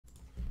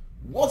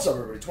What's up,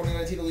 everybody?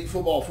 2019 Elite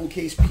Football Full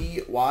Case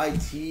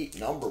PYT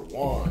number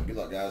 1. Good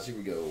luck, guys. Here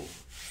we go.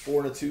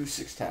 4 and a 2,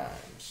 6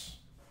 times.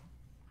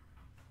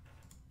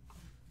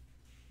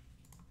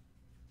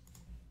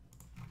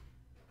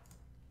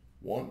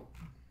 One,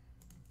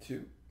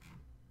 2,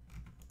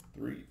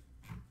 3,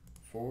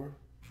 4,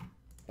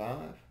 5,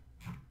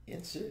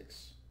 and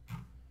 6.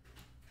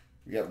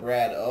 We got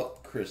Brad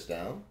up, Chris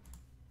down.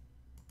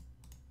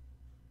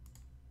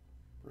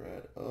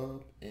 Brad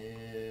up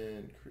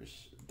and Chris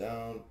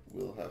down.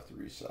 We'll have to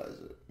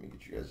resize it. Let me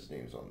get you guys'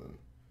 names on them.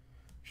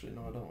 Actually,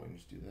 no, I don't. I can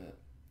just do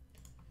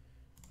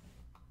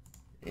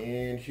that.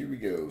 And here we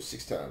go.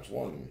 6 times.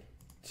 1,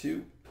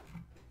 2,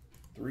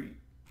 3,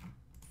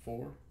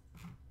 4,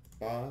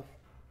 5.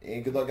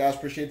 And good luck, guys.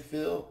 Appreciate the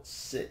fill.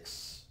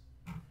 6.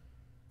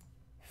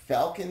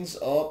 Falcons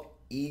up,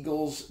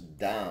 Eagles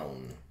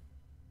down.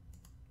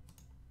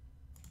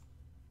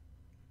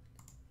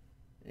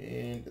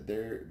 And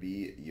there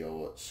be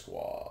your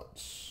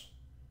squads.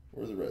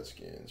 Where are the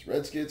Redskins?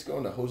 Redskins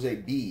going to Jose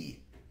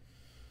B.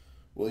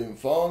 William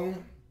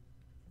Fung.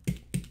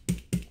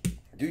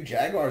 Dude,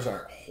 Jaguars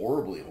aren't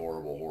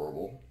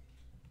horrible.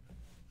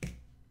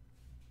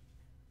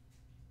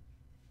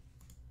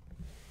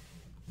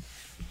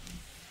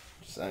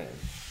 Just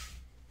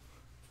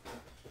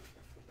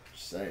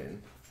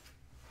saying.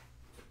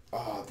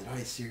 Oh, did I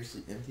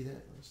seriously empty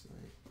that last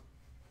night?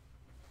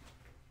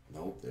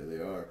 Nope, there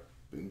they are.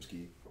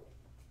 Boomski.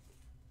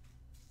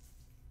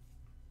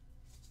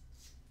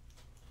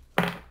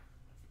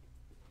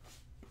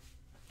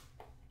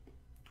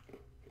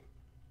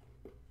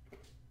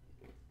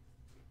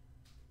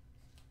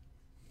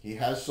 He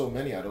has so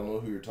many, I don't know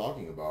who you're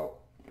talking about.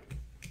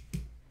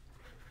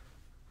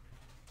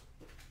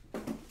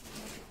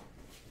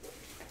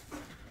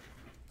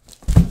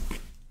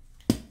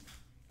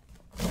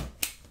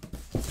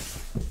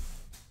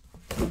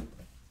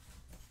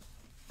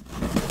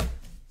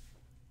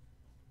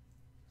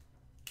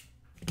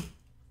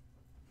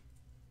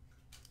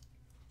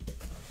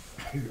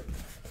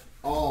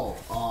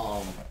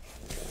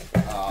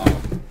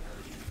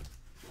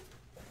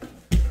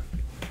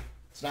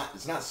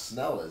 It's not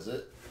Snell, is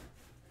it?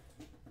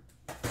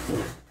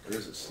 Or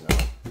is it Snell?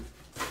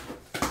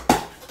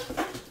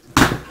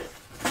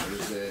 Or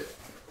is it?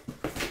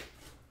 I'm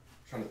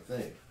trying to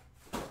think.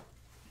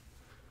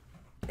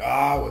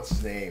 What's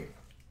his name?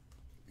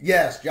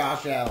 Yes,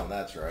 Josh Allen.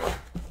 That's right.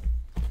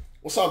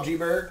 What's up,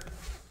 G-Bird?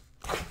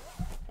 How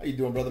you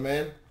doing, brother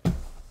man?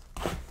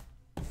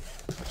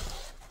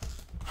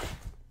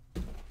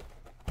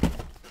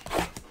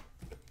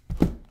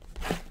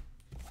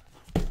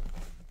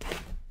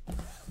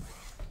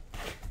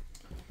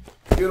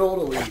 Good old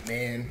Elite,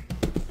 man.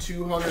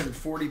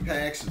 240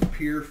 packs of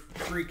pure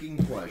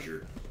freaking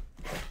pleasure.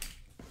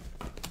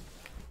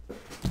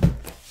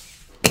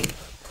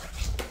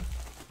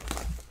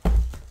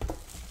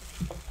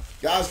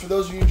 Guys, for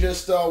those of you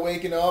just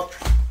waking up,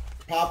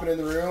 popping in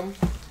the room,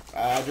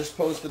 I just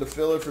posted a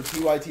filler for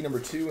PYT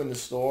number 2 in the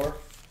store.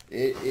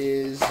 It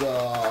is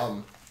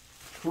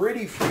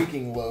pretty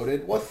freaking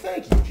loaded. Well,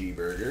 thank you,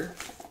 G-Burger.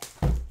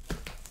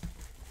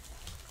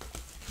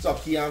 What's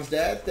up, Keon's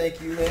dad?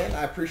 Thank you, man.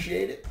 I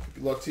appreciate it.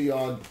 Good luck to you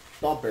on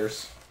Stomp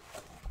Bears.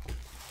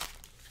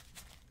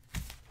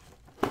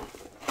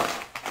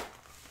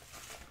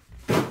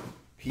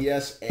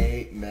 P.S.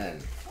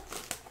 Amen.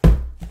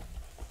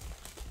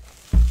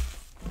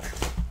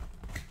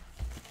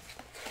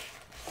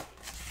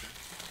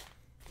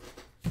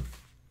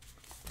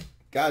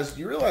 Guys, do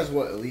you realize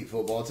what Elite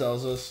Football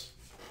tells us?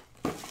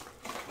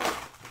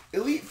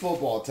 Elite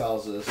Football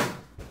tells us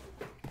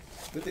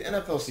that the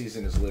NFL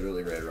season is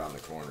literally right around the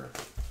corner.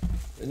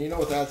 And you know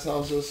what that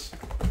tells us?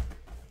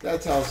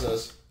 That tells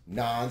us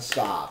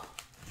non-stop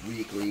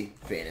weekly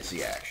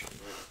fantasy action.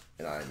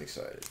 And I am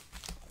excited.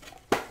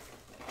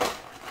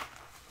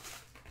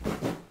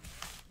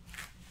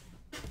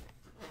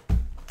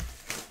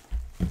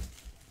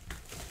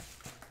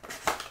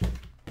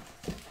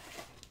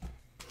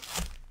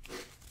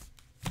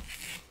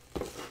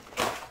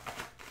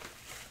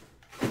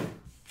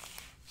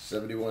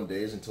 "71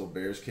 days until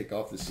Bears kick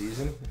off the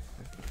season."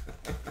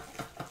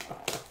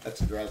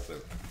 That's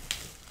aggressive.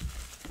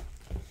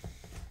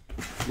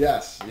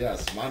 Yes,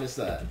 minus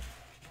that.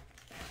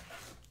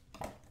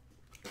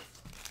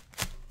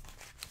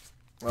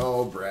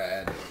 Oh,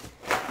 Brad.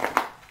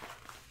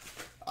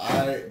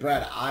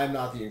 Brad, I'm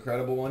not the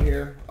incredible one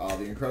here.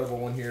 The incredible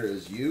one here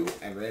is you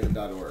and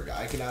Random.org.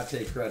 I cannot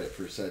take credit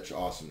for such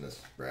awesomeness,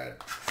 Brad.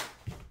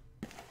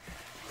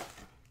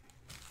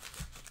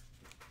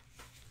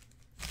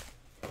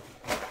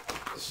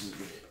 This is an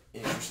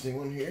interesting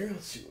one here.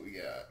 Let's see what we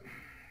got.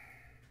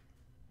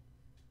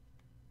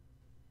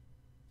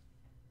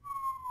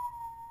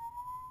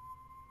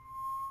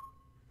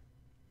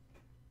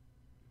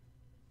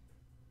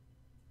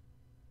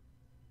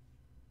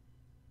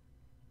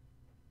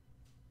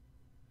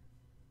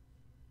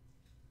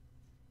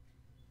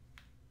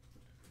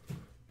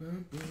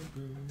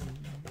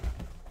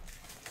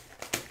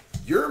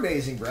 You're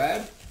amazing,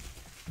 Brad.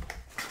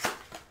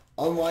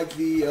 Unlike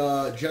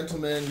the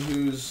gentleman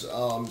whose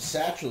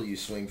satchel you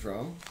swing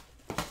from,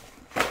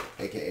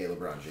 a.k.a.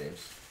 LeBron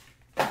James.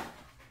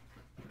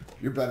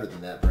 You're better than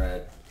that,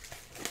 Brad.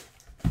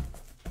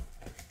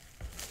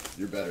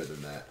 You're better than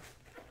that.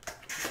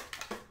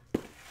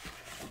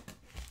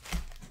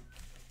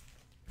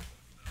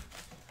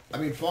 I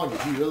mean, Funk,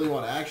 if you really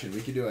want action, we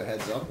could do a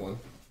heads-up one.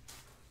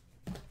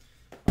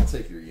 I'll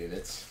take your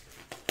units.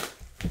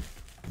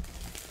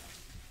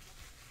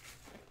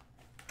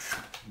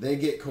 They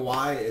get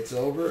Kawhi, it's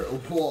over.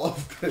 Well,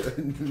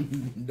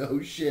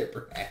 no shit,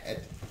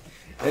 Brad.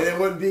 And it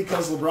wouldn't be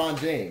because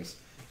LeBron James.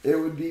 It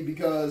would be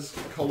because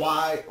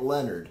Kawhi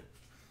Leonard.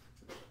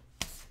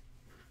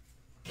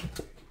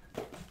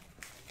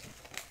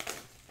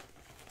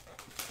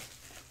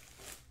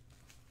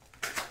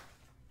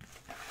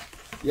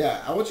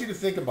 Yeah, I want you to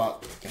think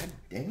about... God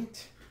dang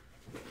it.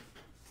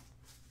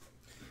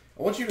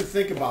 I want you to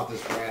think about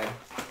this, Brad.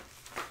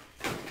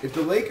 If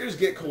the Lakers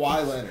get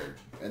Kawhi Leonard,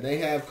 and they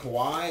have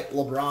Kawhi,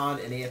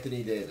 LeBron, and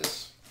Anthony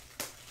Davis,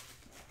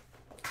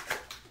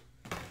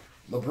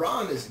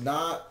 LeBron is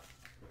not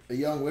a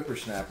young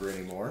whippersnapper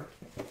anymore.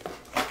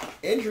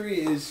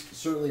 Injury is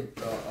certainly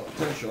a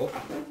potential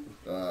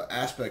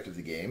aspect of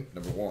the game,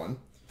 number one.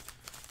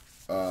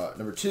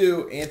 Number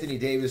two, Anthony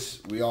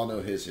Davis, we all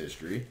know his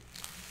history.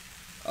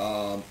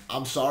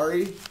 I'm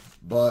sorry,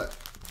 but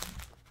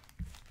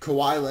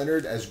Kawhi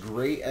Leonard, as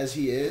great as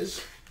he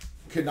is,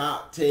 could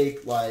not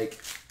take,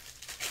 like,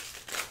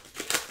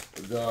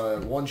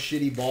 the one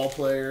shitty ball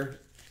player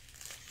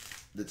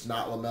that's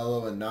not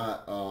LaMelo and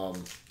not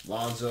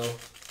Lonzo,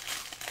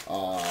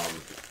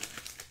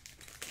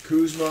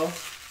 Kuzma,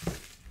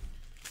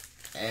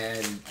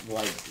 and,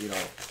 like, you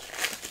know,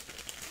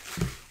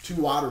 two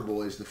water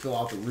boys to fill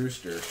out the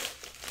rooster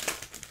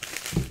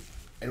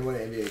and win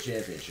an NBA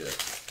championship.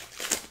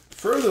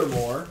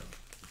 Furthermore,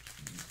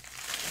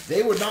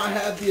 they would not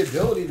have the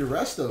ability to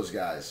rest those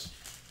guys.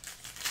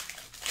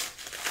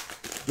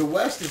 The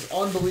West is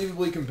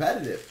unbelievably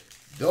competitive.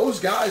 Those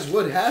guys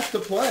would have to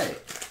play.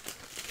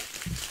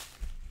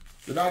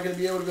 They're not going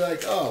to be able to be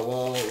like, oh,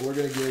 well, we're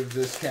going to give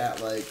this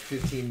cat like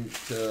 15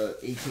 to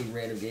 18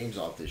 random games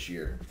off this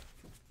year.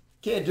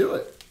 Can't do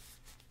it.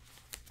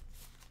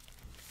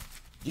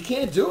 You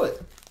can't do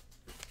it.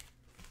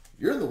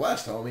 You're in the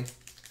West, homie.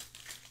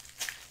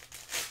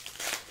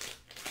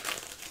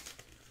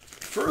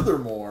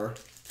 Furthermore,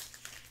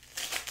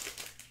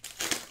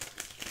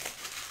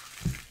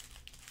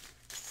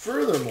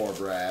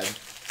 Brad,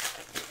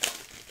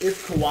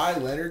 if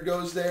Kawhi Leonard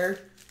goes there,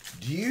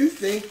 do you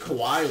think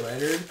Kawhi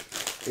Leonard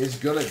is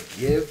going to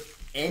give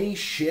any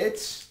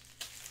shits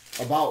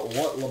about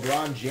what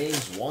LeBron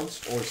James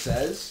wants or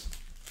says?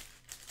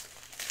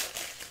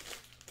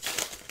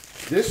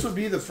 This would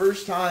be the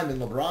first time in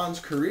LeBron's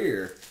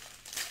career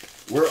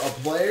where a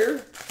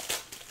player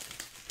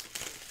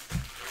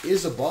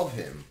is above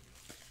him.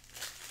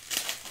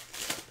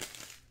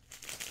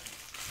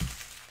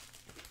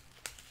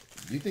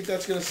 Do you think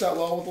that's going to set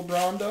well with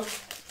LeBron, though?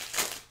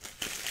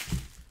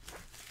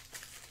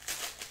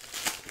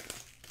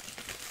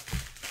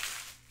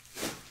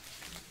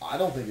 I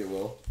don't think it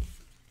will.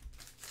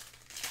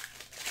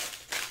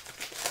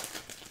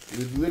 It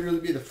would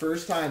literally be the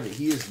first time that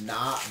he is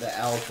not the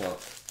alpha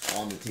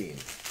on the team.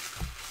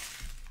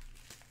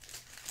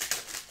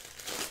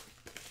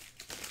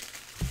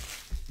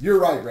 You're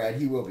right, Brad.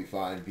 He will be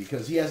fine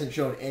because he hasn't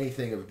shown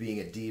anything of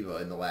being a diva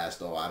in the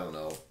last, I don't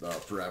know,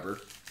 forever.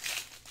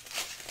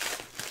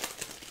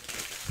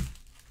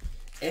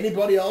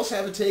 Anybody else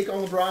have a take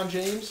on LeBron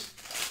James?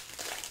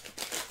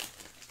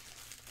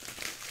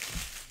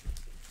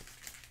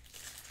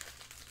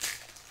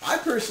 I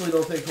personally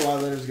don't think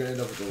Kawhi Leonard is going to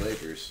end up with the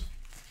Lakers.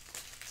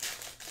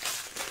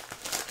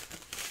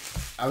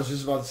 I was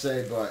just about to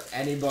say, but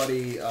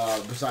anybody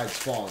besides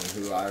Fong,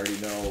 who I already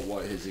know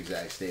what his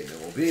exact statement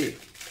will be.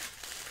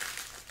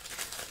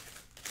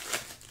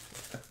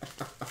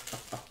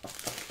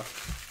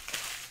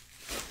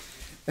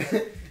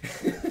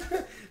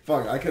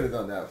 Funk, I could have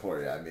done that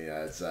for you. I mean,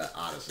 it's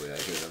honestly, I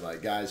could have.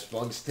 Like, guys,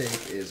 Funk's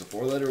take is a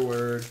 4-letter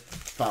word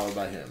followed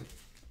by him.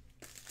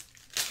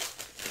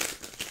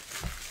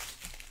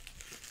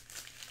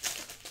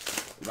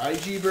 Right,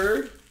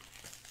 G-Bird?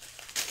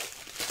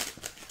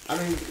 I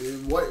mean,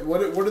 what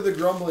are the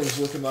grumblings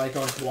looking like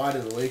on Kawhi to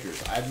the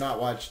Lakers? I have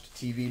not watched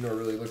TV nor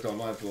really looked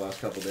online for the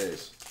last couple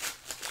days.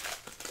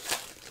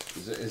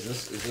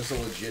 Is this a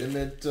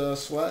legitimate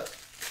sweat?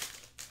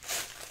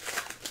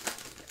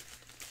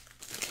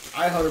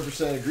 I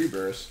 100% agree,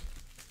 Burris.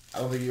 I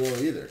don't think he will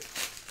either.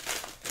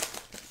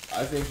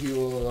 I think he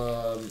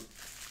will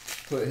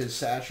put his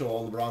satchel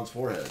on LeBron's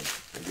forehead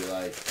and be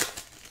like,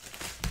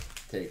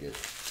 take it.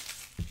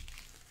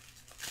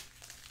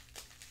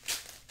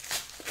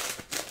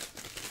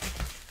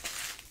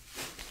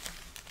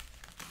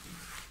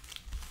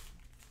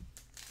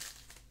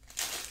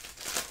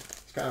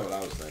 It's kind of what I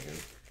was thinking.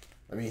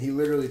 I mean, he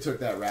literally took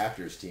that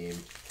Raptors team.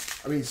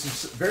 I mean,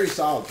 some very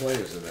solid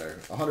players in there.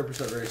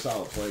 100% very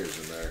solid players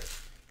in there.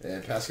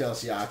 And Pascal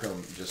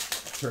Siakam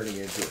just turning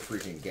into a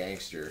freaking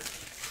gangster.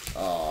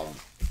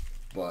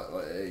 But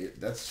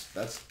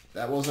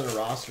that wasn't a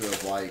roster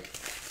of like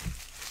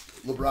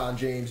LeBron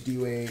James, D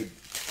Wade,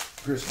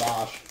 Chris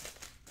Bosh,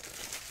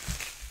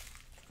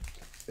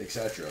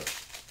 etc.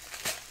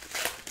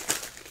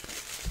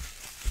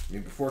 I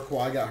mean, before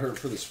Kawhi got hurt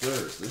for the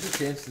Spurs, there's a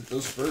chance that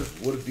those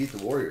Spurs would have beat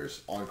the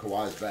Warriors on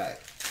Kawhi's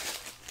back.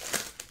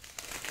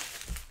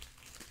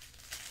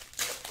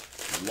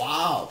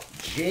 Wow,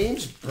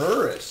 James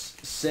Burris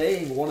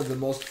saying one of the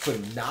most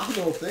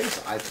phenomenal things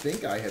I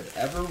think I have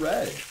ever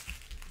read.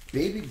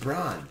 Baby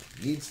Bron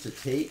needs to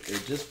take or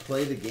just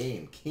play the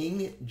game.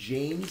 King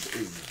James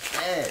is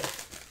dead.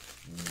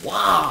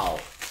 Wow.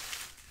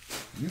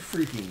 You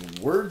freaking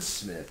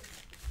wordsmith.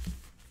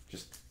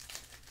 Just,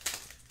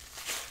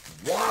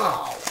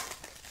 wow.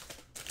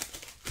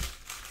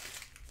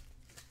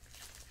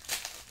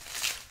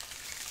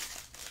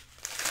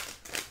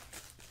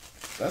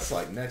 That's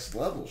like next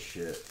level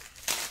shit.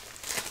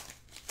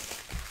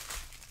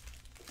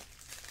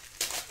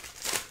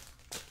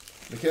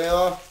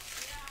 Michaela?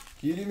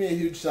 Can you do me a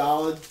huge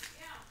solid?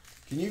 Yeah.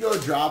 Can you go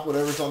drop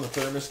whatever's on the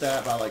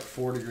thermostat by like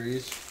 4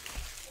 degrees?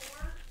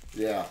 4?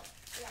 Yeah. Yeah,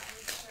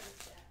 where's the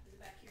thermostat? Is it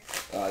back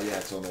here? Yeah,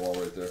 it's on the wall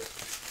right there.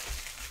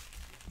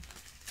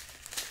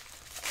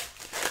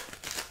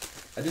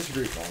 I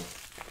disagree, Colin.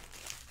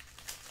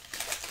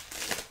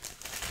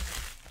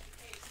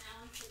 Okay, it's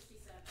now on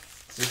 67.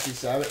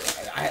 67?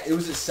 It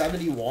was at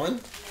 71?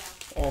 Yeah.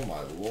 Oh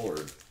my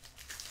lord.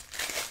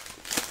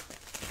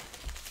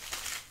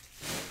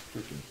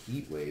 Freaking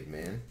heat wave,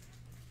 man.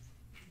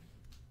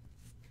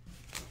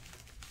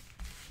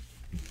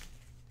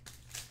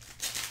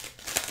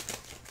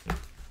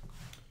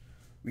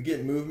 We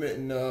get movement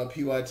in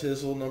PY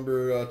Tizzle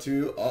number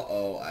 2.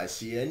 Uh-oh, I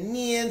see a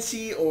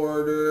Nancy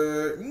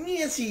order.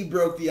 Nancy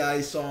broke the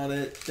ice on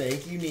it.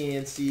 Thank you,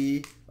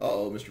 Nancy.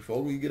 Uh-oh, Mr.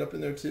 Fogel, you get up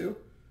in there too?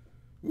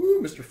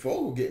 Ooh, Mr.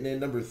 Fogel getting in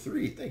number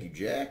 3. Thank you,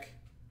 Jack.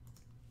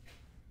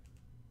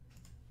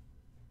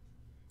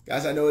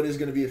 Guys, I know it is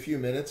going to be a few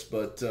minutes,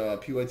 but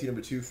PYT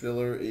number 2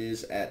 filler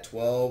is at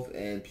 12,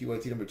 and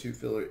PYT number 2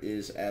 filler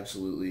is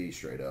absolutely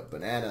straight up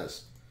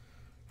bananas.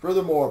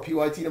 Furthermore,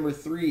 PYT number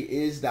 3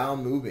 is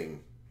down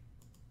moving.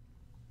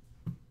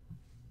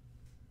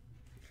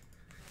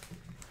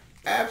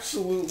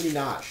 Absolutely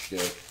not,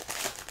 Shtick.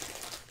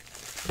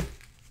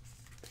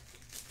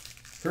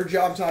 Her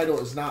job title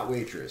is not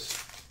waitress,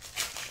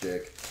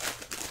 Shtick.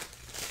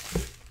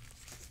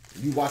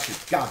 You watch your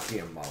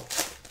goddamn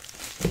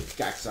mouth,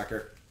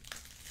 cocksucker.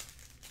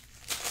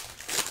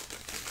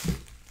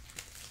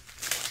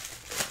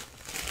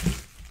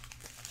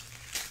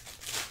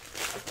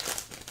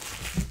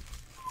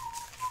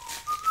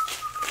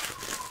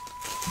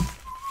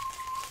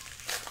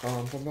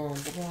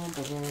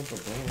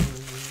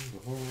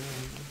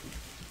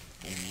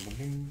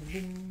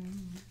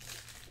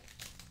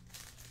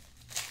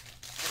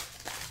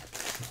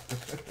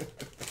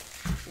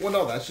 Well,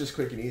 no, that's just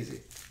quick and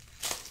easy.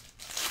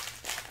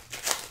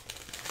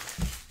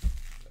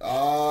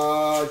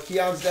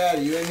 Keon's dad,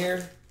 are you in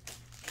here?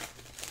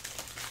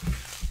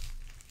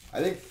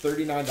 I think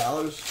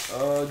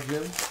 $39,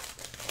 Jim.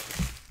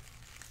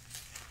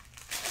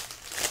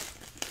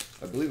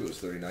 I believe it was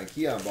 39.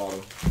 Keon bought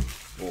them.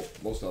 Well,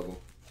 most of them.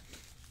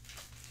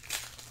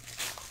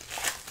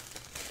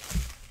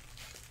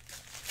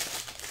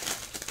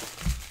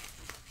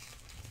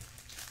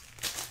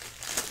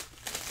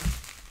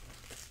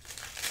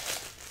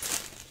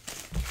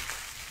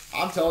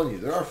 I'm telling you,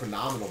 there are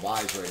phenomenal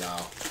buys right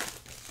now.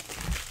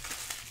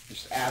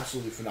 Just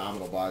absolutely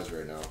phenomenal buys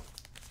right now.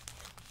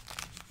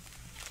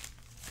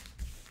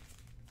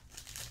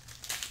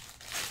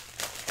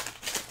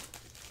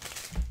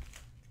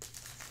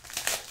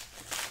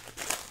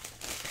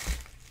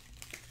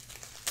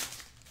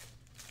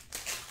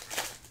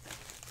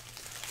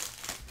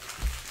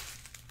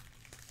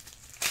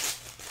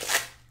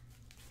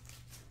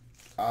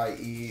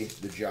 I.e.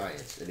 the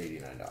Giants at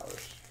 $89.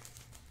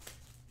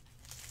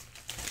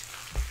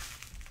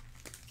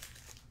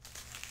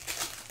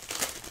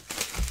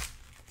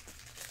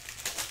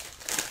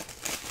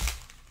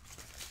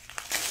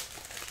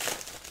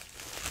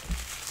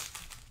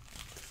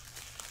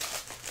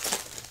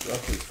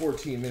 Roughly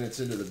 14 minutes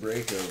into the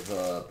break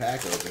of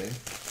pack opening.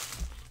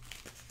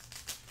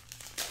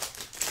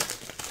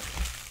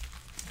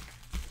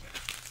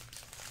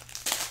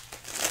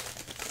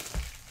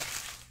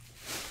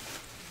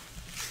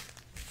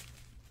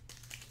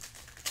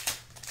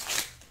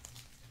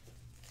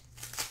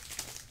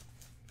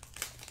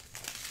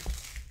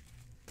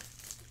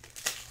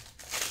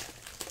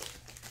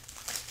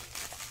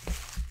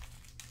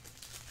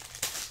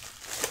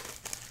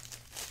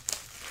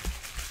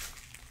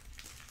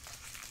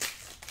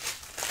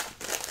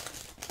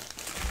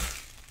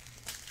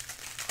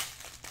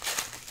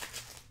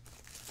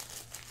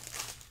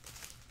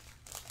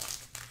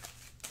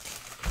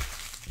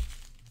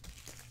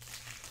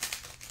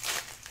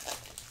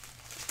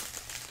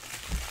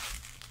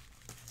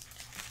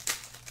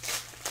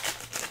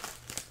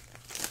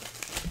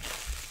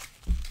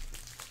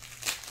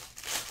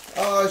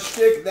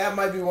 Shtick, that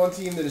might be one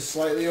team that is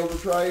slightly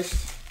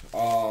overpriced.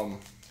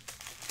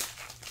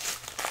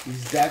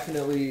 He's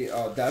definitely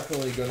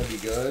going to be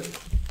good,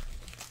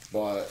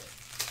 but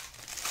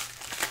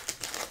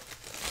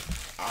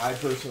I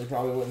personally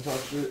probably wouldn't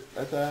touch it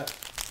at that.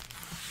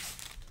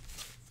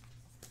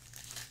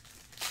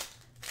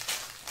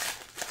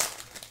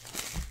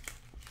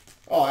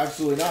 Oh,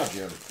 absolutely not,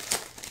 Jim.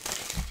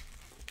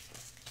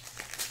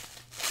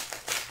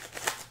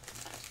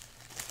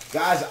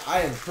 Guys,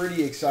 I am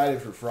pretty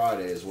excited for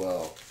Friday as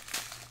well.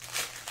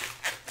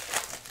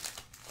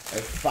 I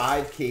have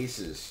 5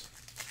 cases.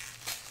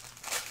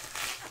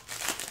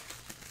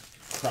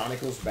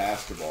 Chronicles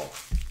basketball.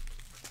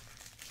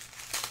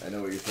 I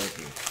know what you're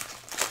thinking.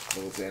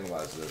 But let's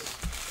analyze this.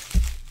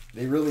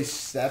 They really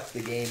stepped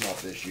the game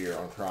up this year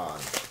on Chron.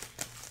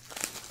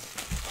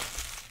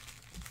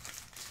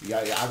 You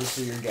got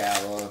obviously your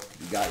Gala.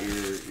 You got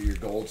your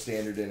gold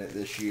standard in it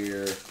this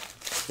year.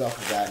 Stuff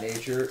of that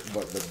nature.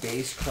 But the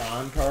base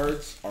Chron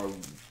cards are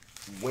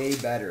way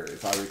better,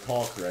 if I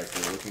recall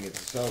correctly, looking at the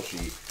sell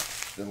sheet,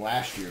 than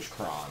last year's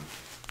Chron.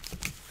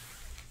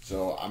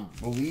 So I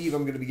believe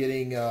I'm going to be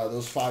getting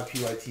those 5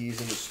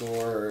 PYTs in the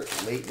store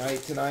late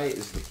night tonight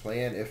is the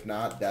plan. If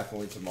not,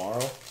 definitely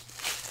tomorrow.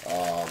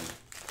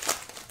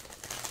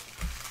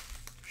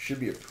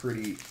 Should be a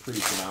pretty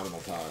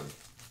phenomenal time.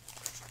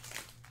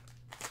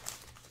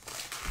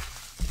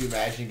 Can you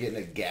imagine getting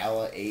a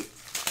Gala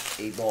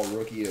 8-ball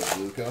rookie of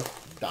Luka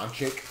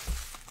Doncic?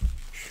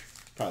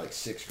 Probably like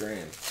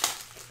 $6,000.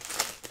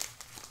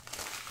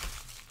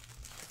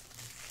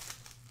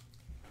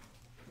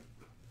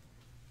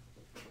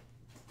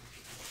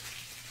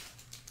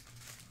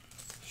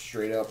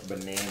 Straight up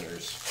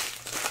bananas.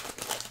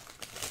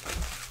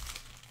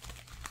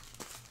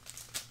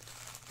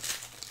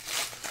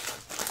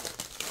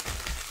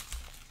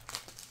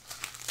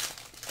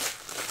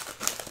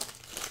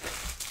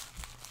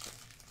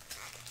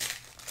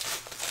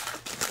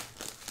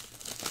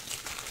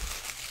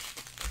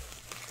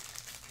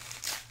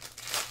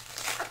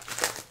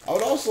 I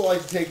would also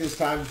like to take this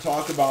time to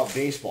talk about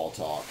baseball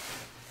talk.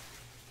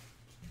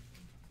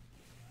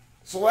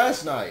 So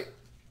last night,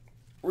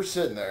 we're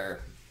sitting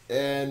there,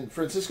 and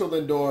Francisco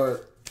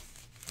Lindor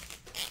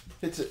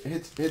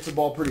hits a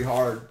ball pretty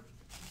hard.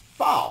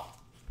 Foul.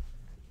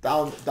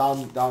 Down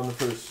the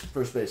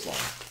first baseline.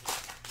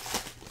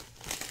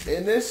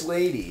 And this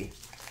lady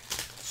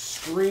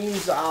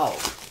screams out,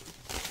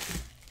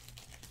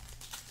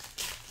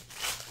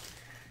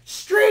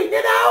 "Straighten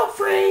it out,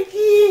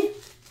 Frankie!"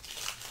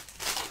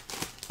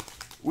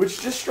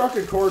 Which just struck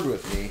a chord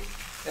with me,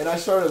 and I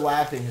started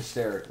laughing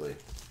hysterically.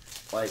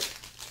 Like,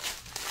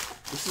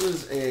 this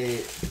is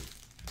a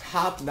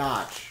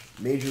top-notch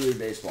Major League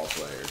Baseball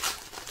player.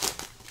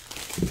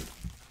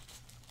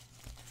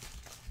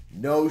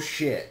 No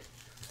shit.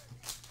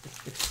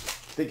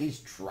 Think he's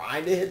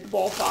trying to hit the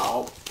ball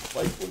foul?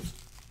 Like,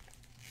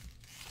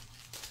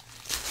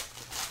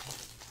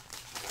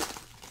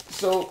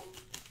 so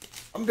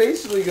I'm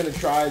basically going to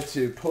try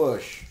to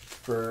push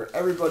for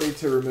everybody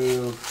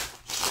to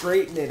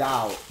straighten it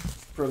out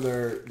from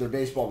their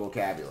baseball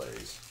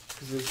vocabularies.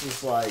 Because it's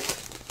just like,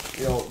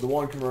 you know, the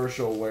one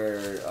commercial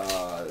where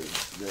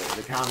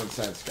the common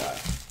sense guy.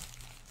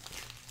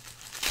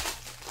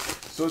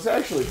 So it's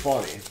actually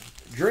funny.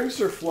 Drinks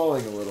are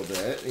flowing a little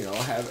bit, you know,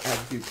 have a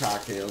few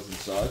cocktails and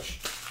such.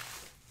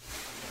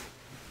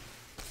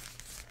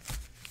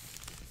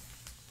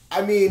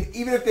 I mean,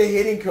 even if the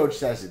hitting coach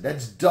says it,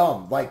 that's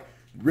dumb. Like,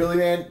 really,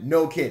 man?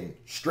 No kidding.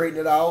 Straighten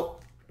it out.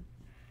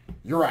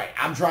 You're right.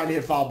 I'm trying to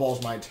hit foul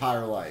balls my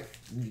entire life.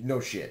 No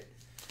shit.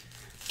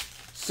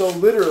 So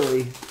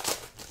literally,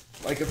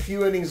 like a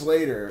few innings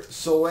later,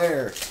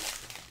 Soler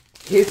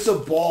hits a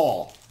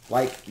ball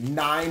like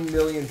 9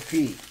 million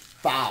feet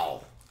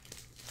foul.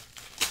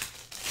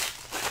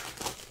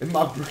 And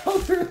my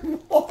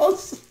brother-in-law,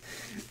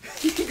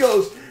 he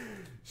goes,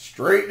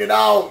 "Straighten it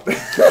out."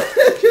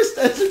 Just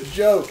as a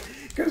joke.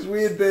 Because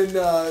we had been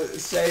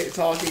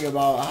talking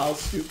about how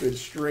stupid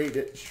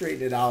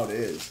straighten it out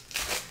is.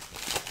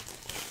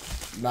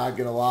 Not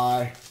gonna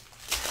lie,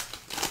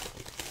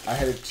 I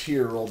had a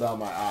tear roll down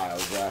my eye. I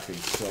was laughing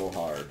so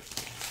hard.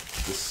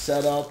 The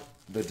setup,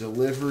 the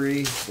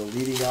delivery, the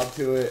leading up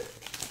to it,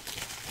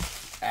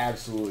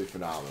 absolutely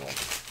phenomenal.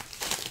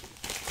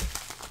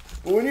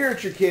 But when you're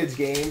at your kid's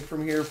game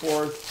from here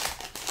forth,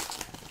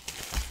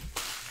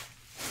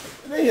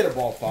 and they hit a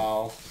ball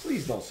foul,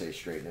 please don't say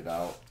straighten it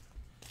out.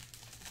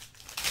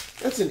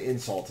 That's an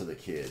insult to the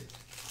kid.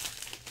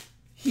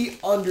 He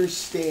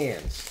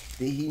understands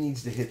that he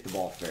needs to hit the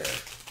ball fair.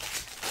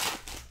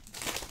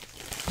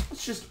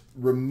 Let's just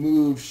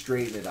remove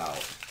straighten it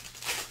out.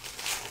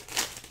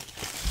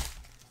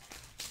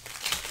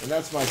 And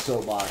that's my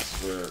soapbox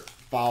for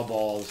foul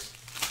balls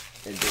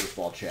and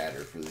baseball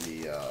chatter for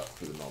the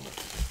moment.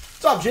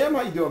 What's up, Jim?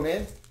 How you doing,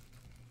 man?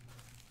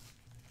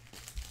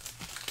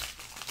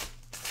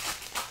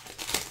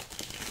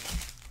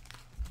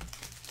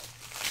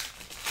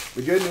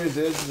 The good news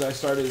is I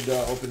started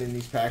opening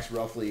these packs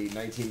roughly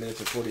 19 minutes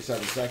and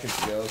 47 seconds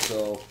ago,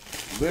 so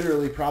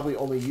literally probably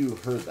only you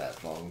heard that,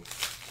 Fung.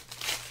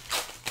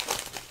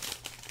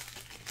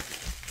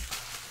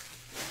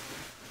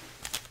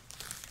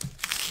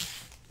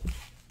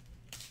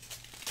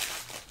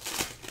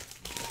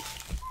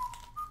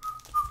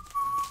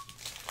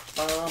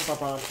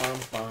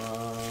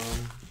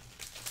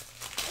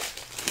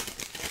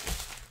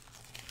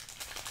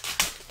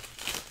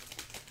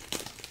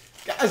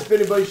 Guys, if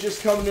anybody's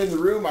just coming in the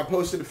room, I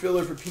posted a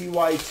filler for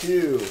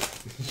PY2.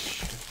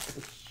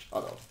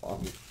 Shut up,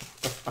 Bobby.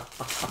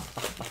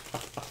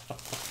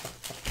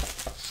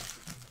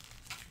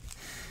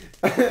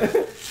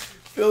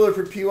 Filler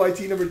for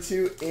PYT number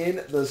 2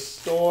 in the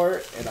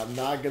store, and I'm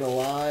not gonna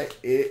lie,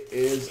 it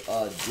is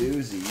a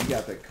doozy. You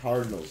got the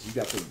Cardinals, you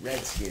got the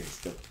Redskins,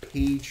 the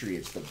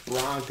Patriots, the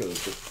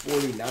Broncos, the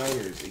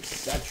 49ers,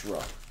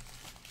 etc.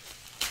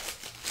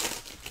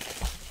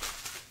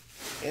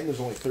 And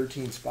there's only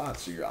 13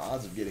 spots, so your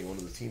odds of getting one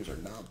of the teams are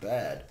not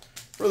bad.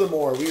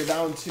 Furthermore, we are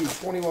down to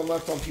 21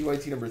 left on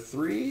PYT number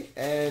 3,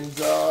 and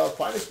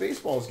Finest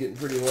Baseball is getting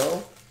pretty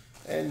low.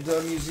 And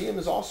Museum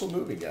is also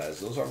moving, guys.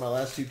 Those are my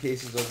last 2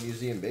 cases of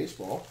Museum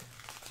Baseball.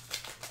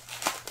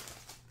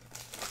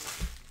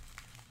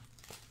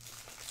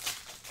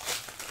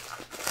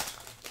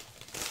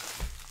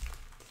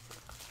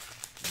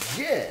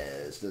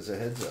 Just as a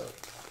heads up.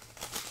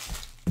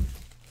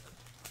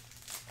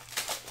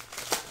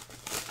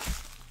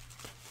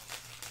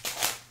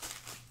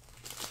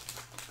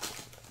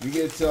 We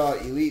get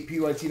Elite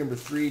PYT number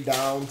 3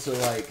 down to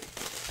like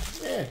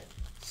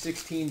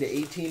 16 to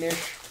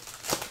 18-ish.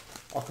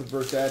 I'll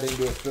convert that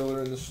into a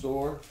filler in the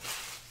store.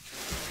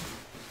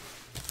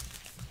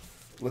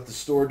 Let the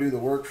store do the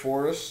work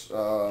for us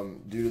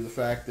due to the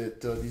fact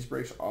that these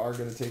breaks are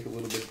going to take a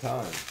little bit of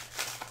time.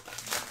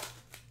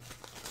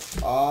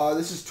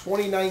 This is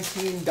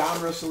 2019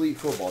 Donruss Elite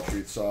Football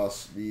Truth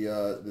Sauce.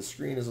 The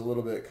screen is a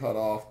little bit cut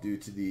off due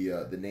to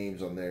the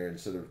names on there.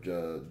 Instead of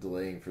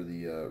delaying for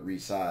the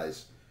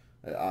resize,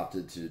 I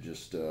opted to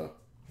just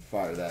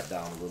fire that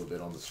down a little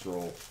bit on the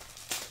scroll.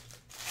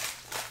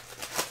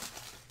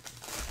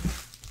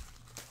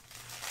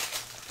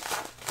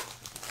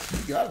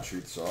 You got a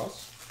Truth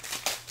Sauce.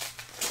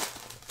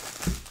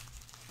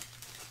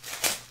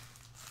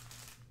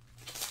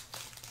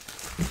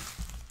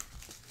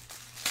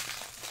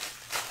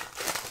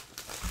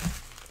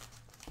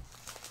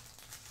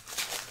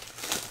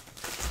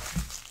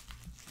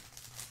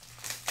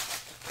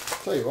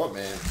 Tell you what,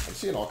 man, I'm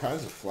seeing all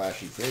kinds of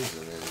flashy things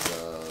in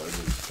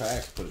these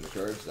packs, putting the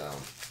cards down.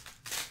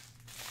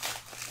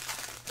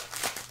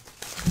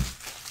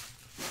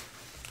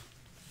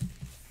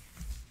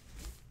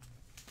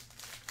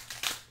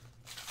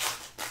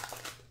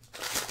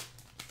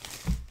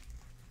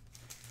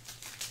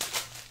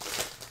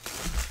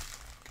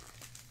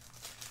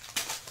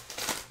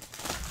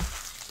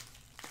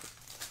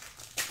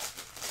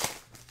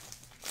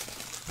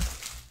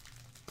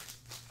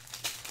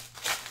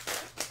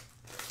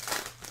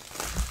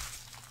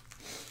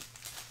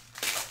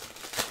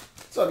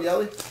 What's up,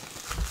 Yelly?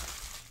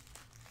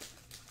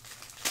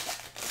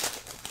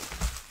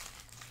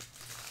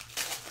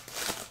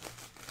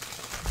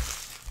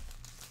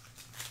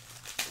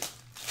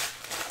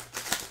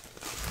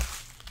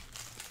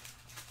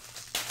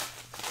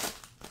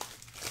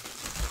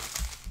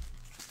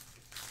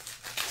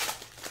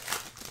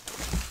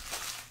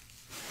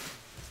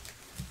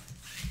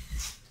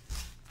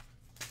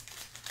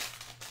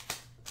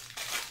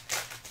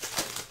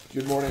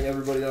 Good morning,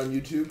 everybody on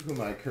YouTube,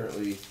 whom I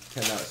currently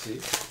cannot see.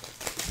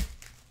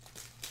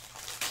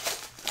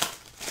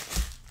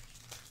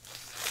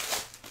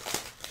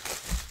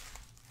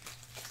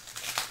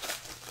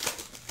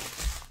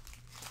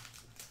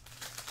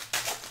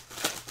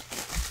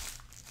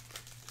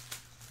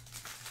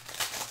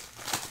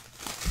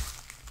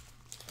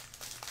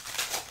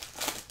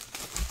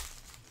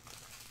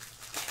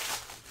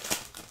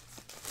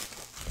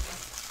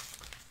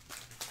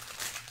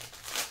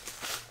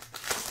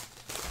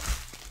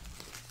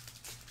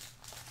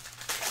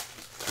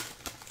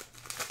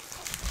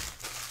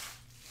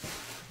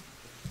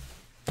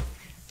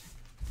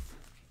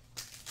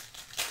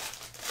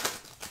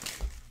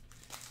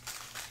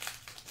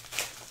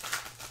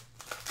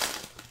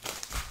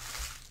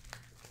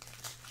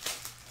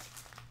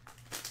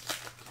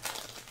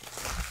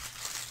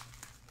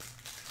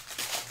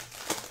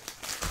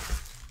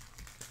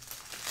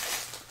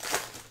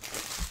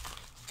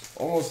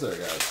 Almost there,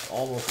 guys.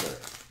 Almost there.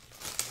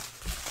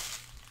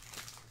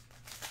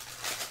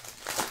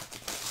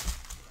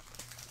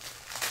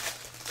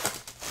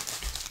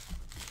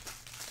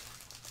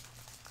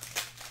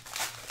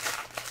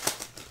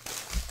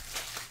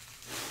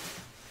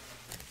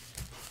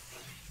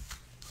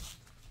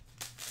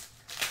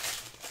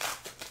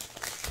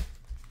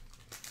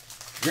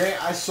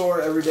 Grant, I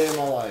sore every day of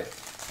my life.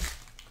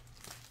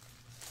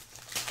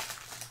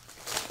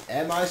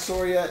 Am I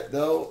sore yet,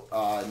 though?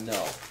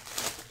 No.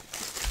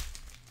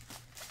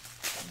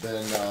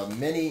 Been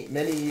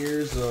many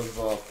years of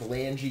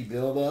phalange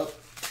buildup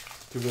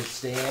to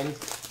withstand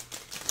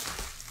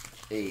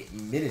a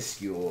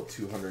minuscule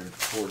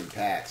 240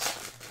 packs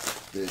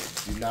that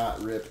do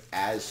not rip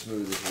as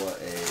smooth as what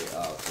a,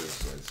 for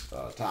instance,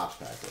 Topps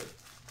pack would.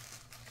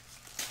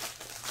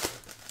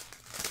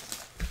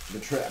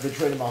 I've been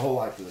training my whole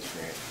life for this,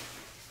 Grant.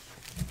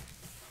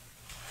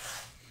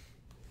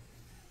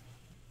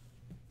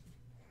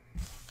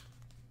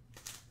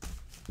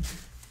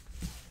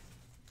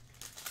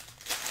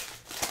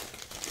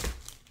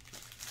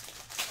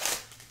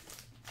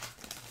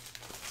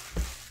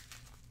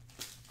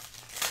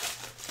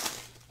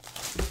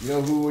 You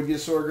know who would get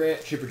sore,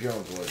 Grant? Chipper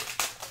Jones would.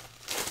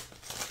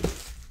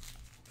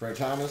 Frank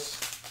Thomas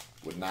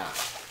would not.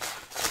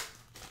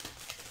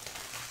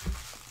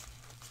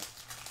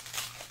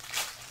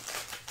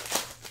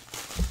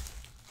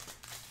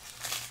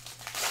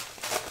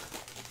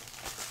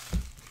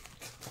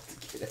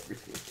 Get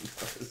everything he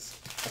does.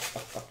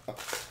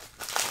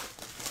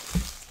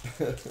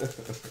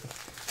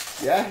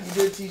 Yeah, you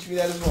did teach me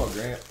that as well,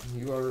 Grant.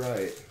 You are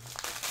right.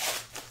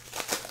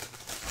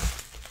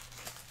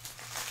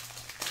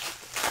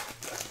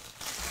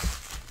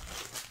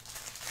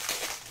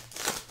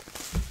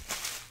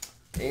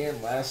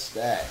 And last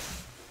stack.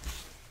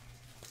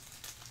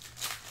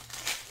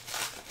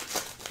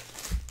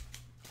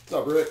 What's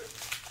up, Rick?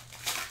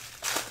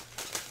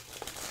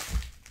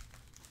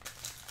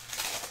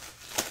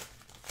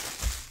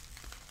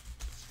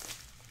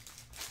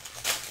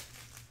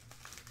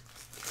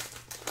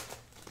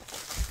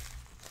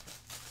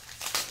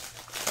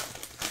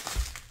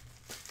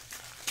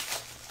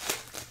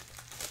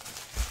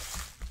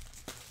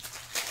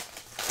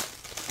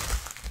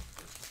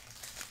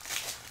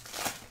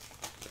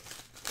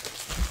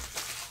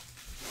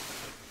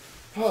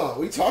 Huh,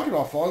 we talking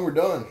about Fong? We're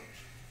done.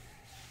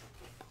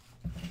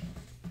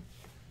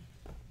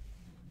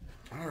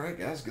 All right,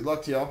 guys. Good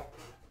luck to y'all.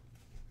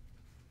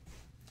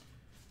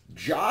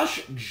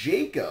 Josh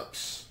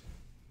Jacobs.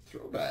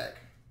 Throwback.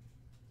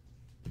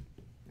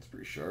 That's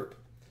pretty sharp.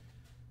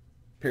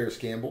 Paris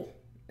Campbell.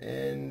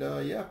 And,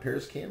 yeah,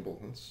 Paris Campbell.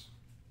 That's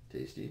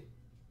tasty.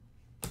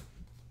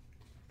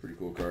 Pretty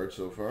cool card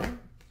so far.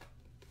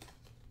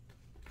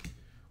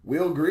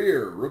 Will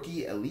Greer,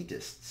 Rookie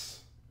Elitists.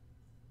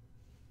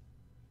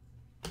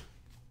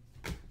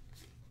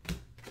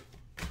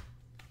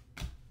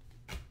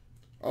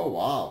 Oh,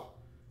 wow.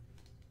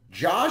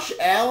 Josh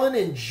Allen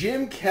and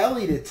Jim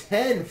Kelly to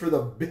 10 for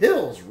the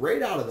Bills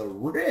right out of the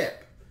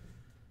rip.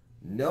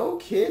 No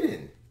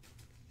kidding.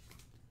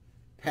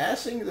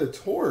 Passing the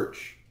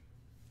torch.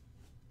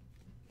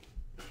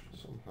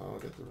 Somehow I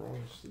got the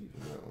wrong sleeve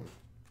in that one.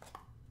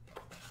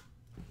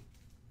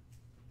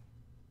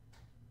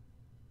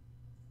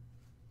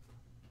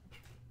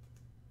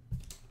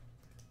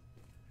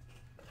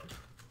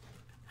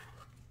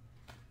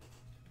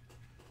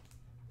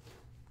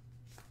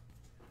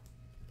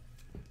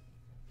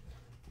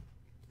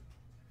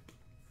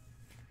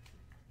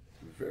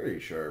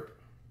 Very sharp.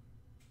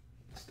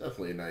 It's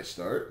definitely a nice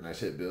start. Nice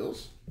hit,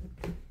 Bills.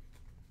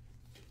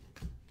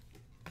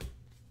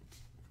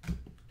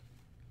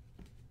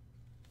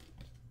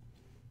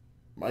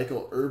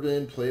 Michael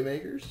Irvin,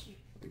 Playmakers.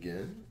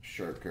 Again,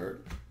 sharp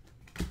card.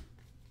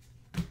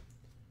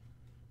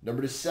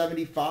 Number to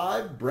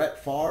 75,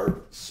 Brett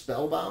Favre,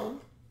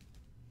 Spellbound.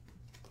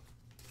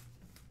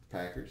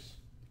 Packers.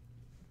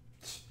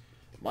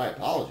 My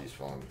apologies,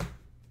 Fawn.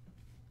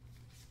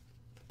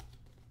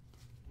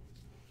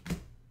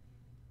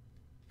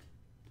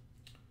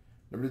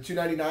 Number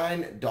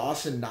 299,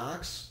 Dawson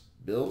Knox,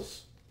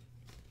 Bills.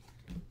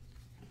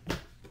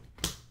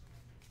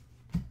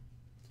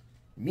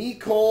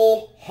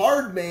 Mecole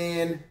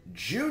Hardman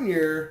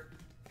Jr.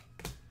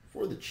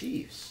 for the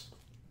Chiefs.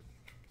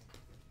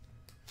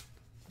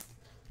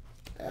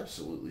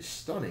 Absolutely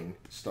stunning,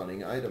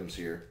 stunning items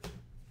here.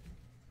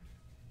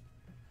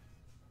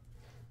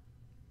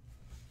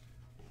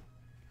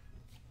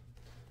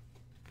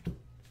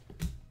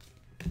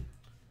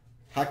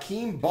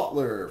 Hakeem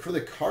Butler for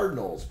the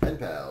Cardinals, Pen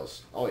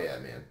Pals. Oh yeah,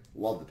 man.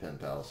 Love the Pen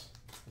Pals.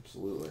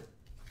 Absolutely.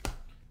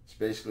 It's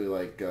basically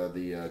like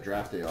the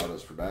draft day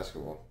autos for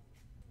basketball.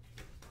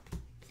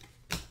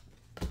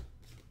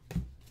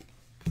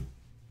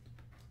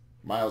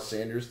 Miles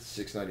Sanders to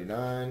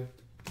 699.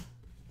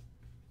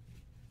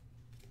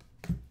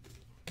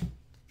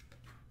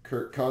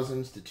 Kirk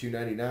Cousins to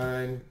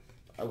 299.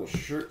 I will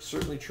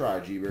certainly try,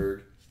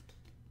 G-Berg.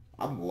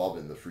 I'm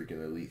loving the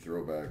freaking elite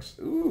throwbacks.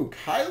 Ooh,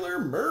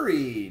 Kyler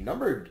Murray,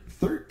 number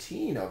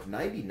 13 of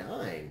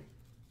 99.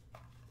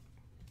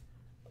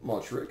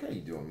 Much, Rick. How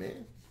you doing,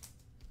 man?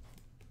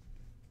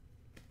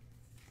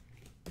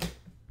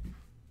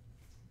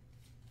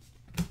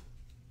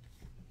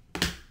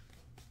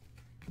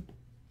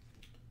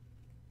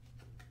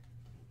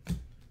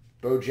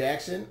 Bo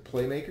Jackson,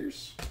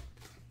 Playmakers.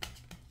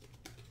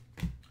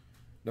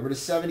 Number to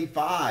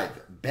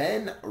 75,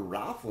 Ben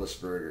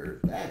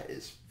Roethlisberger. That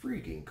is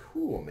freaking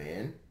cool,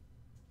 man.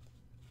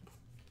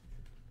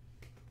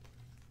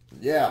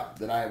 Yeah,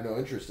 then I have no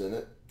interest in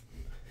it.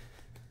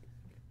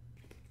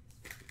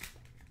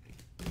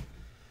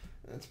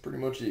 That's pretty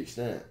much the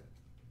extent.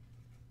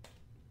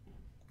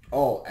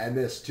 Oh, and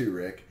this too,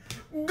 Rick.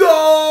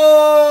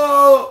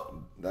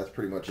 Go! That's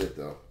pretty much it,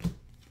 though.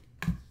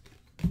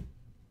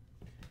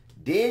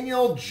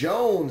 Daniel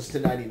Jones to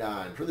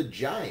 99 for the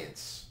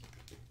Giants.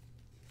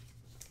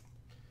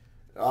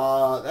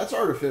 That's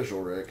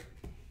artificial, Rick.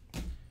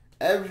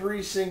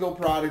 Every single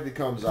product that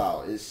comes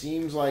out, it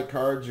seems like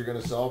cards are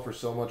going to sell for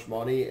so much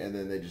money, and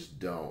then they just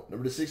don't.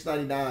 Number to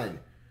 699,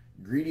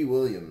 Greedy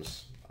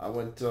Williams. I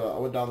went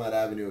down that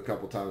avenue a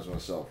couple times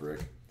myself,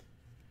 Rick.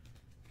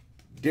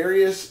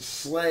 Darius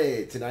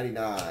Slay to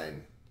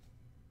 99.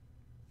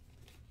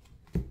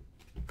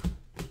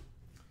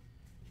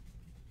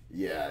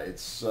 Yeah,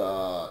 it's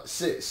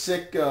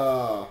sick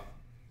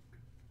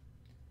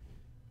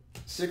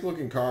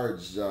looking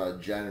cards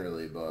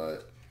generally,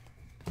 but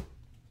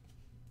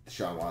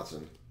Deshaun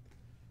Watson,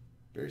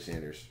 Barry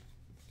Sanders,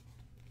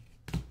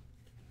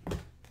 but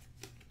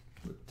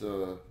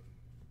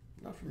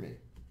not for me.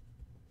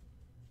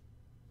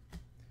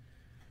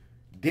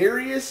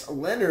 Darius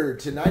Leonard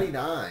to 99.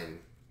 I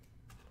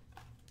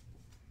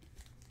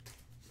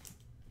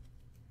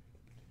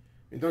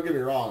mean, don't get me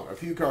wrong, a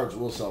few cards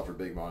will sell for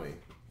big money,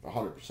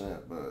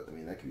 100%, but I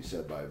mean, that can be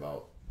said by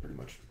about pretty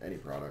much any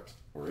product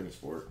or any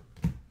sport.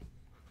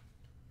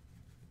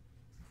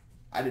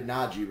 I did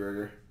not,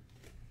 G-Burger.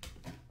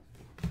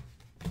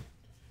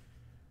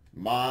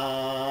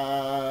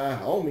 My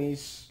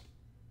homies.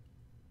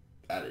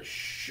 That is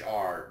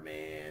sharp,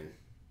 man.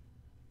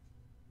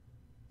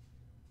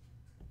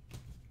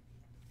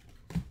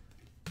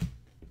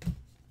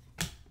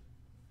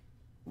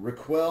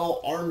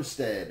 Raquel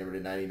Armstead, number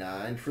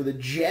 99, for the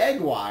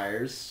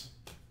Jaguars.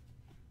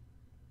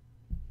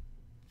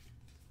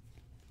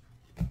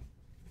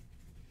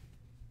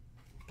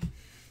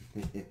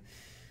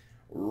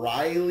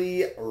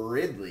 Riley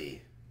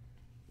Ridley.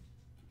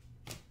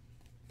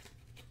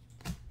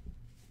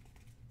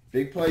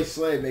 Big play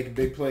Slade, making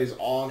big plays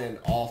on and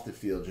off the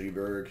field,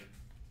 G-Berg.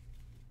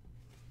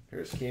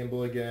 Here's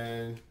Campbell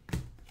again.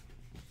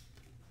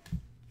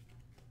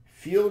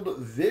 Field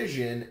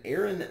Vision,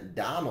 Aaron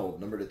Donald,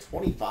 number to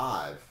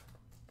 25.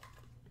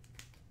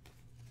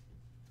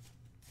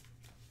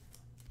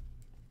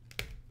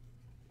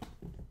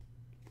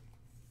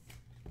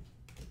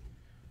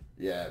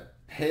 Yeah,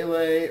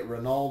 Pele,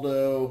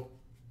 Ronaldo,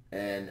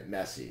 and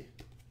Messi,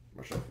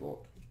 Marshall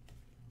Falk,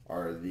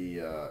 are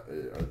the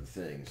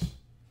things.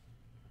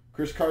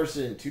 Chris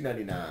Carson,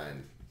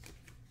 $2.99.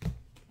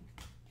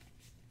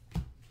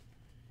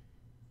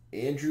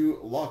 Andrew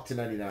Luck,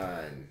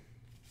 $2.99.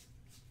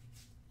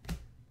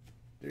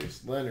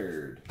 There's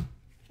Leonard.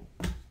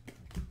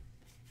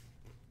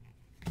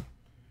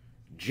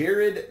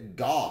 Jared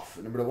Goff,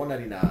 number to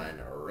 199.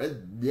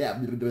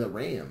 The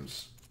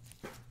Rams.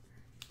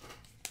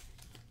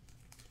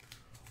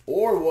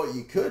 Or what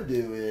you could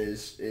do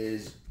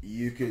is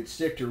you could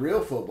stick to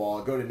real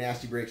football, go to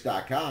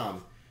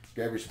nastybreaks.com,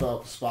 grab your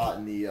spot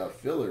in the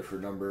filler for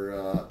number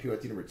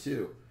PYT number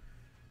 2.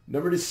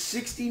 Number to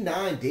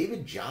 69,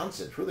 David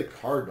Johnson for the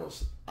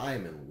Cardinals. I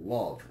am in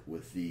love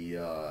with the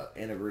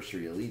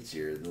anniversary elites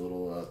here, the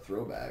little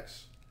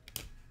throwbacks.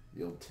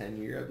 The old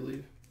 10-year, I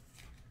believe.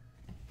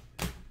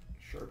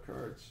 Sharp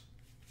cards.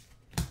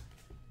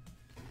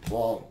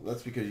 Well,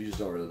 that's because you just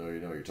don't really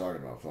know what you're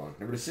talking about, Funk.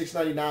 Number to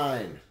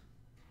 699,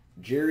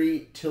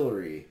 Jerry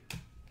Tillery.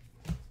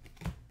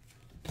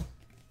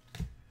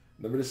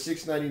 Number to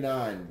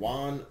 699,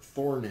 Juan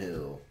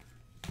Thornhill.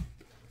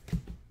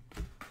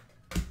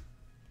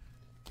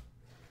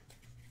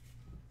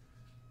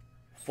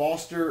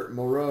 Foster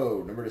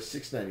Moreau, number to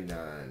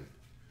 699.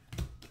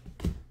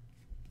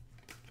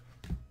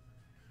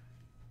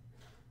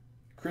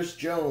 Chris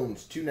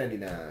Jones,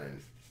 $2.99.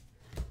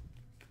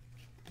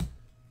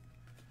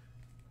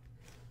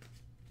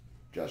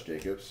 Josh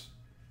Jacobs.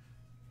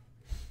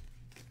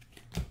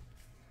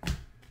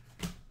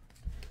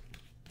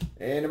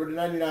 And number to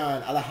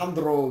 99,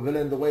 Alejandro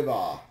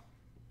Villanueva.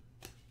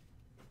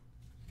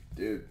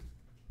 Dude,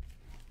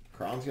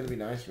 Crown's going to be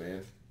nice,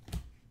 man.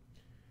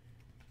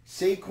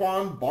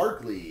 Saquon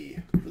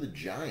Barkley for the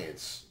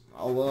Giants.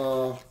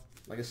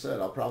 Like I said,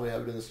 I'll probably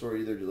have it in the store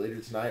either later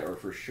tonight or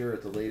for sure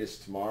at the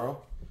latest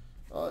tomorrow.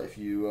 If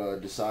you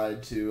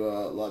decide to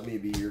let me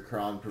be your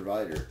Cron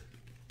provider.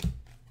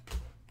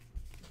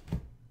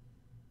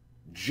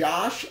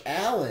 Josh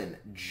Allen,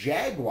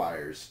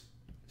 Jaguars,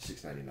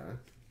 $6.99.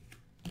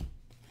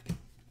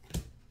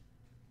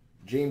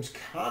 James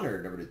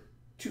Conner, number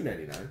to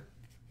 $2.99.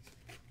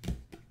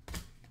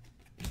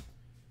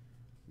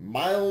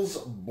 Miles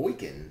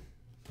Boykin.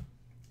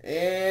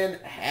 And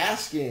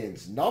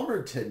Haskins,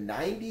 numbered to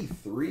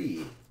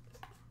 93.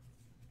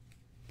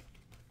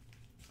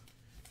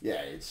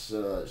 Yeah, it's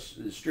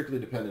strictly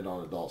dependent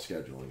on adult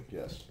scheduling,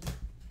 yes.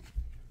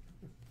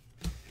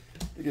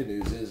 The good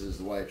news is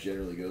the wife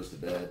generally goes to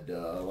bed,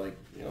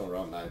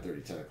 around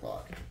 9:30, 10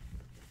 o'clock.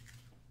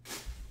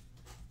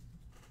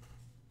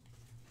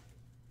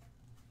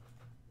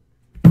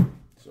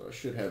 So I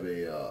should have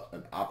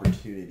an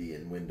opportunity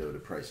and window to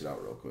price it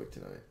out real quick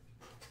tonight.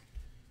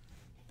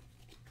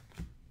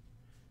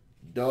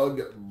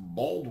 Doug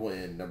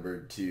Baldwin,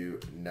 numbered to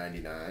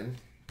 99.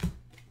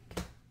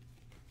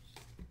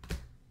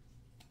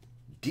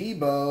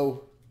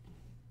 Debo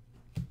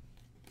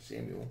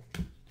Samuel.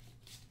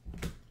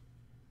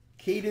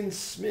 Caden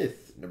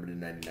Smith, numbered to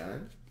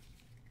 99.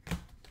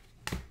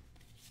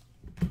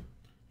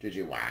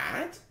 JJ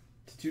Watt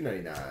to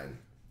 299.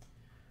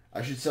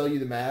 I should sell you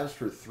the Mavs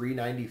for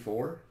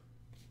 $394.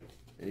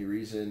 Any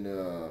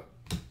reason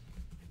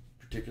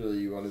particularly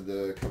you wanted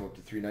to come up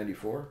to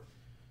 $394?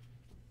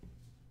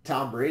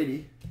 Tom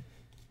Brady.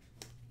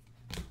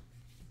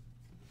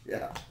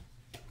 Yeah.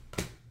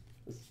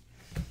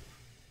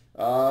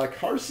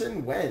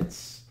 Carson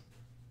Wentz.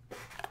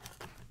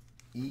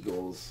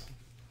 Eagles.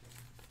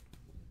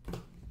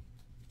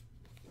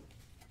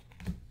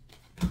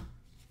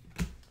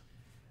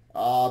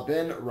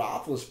 Ben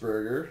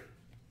Roethlisberger.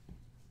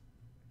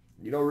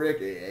 You know,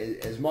 Rick,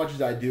 as much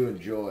as I do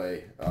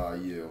enjoy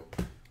you,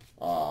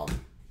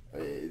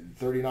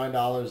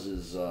 $39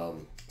 is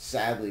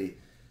sadly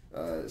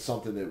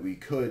something that we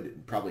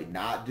could probably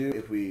not do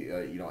if we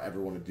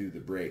ever want to do the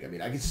break. I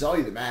mean, I can sell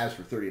you the Mavs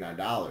for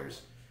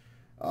 $39,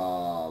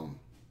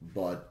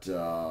 but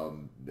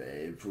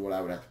for what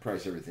I would have to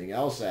price everything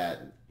else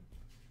at,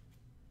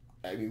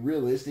 I mean,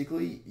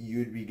 realistically,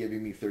 you'd be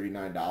giving me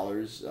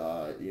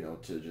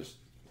 $39, to just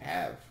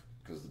have,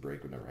 because the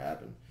break would never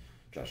happen.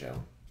 Josh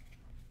Allen.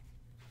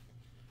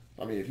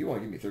 I mean, if you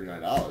want to give me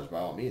 $39, by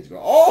all means,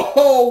 go.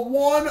 Oh,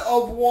 1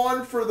 of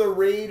 1 for the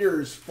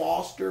Raiders,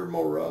 Foster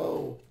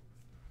Moreau.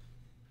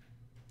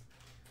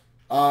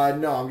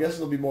 No, I'm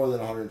guessing it'll be more than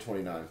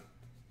 129.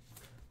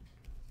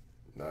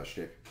 No,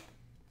 shtick.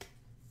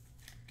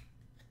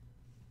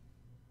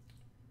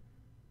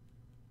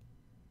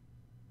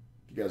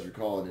 You guys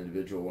recall an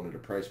individual wanted a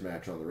price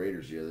match on the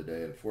Raiders the other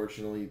day.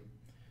 Unfortunately,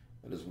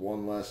 that is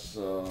one less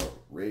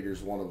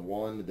Raiders 1 of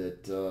 1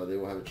 that they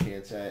will have a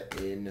chance at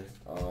in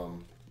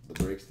the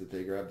breaks that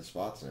they grab the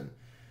spots in.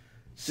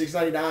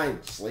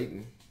 $6.99,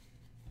 Slayton.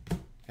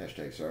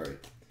 Hashtag sorry.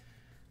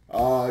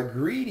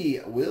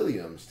 Greedy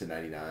Williams to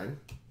 99.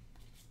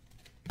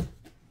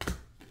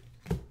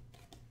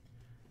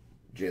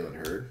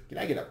 Jalen Hurd. Can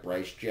I get a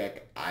Bryce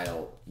Jack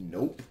aisle?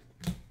 Nope.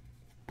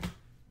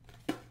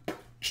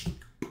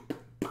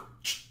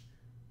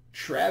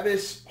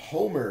 Travis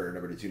Homer,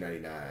 number to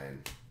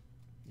 299.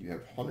 You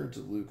have hundreds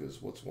of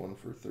Lucas. What's one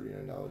for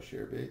 $39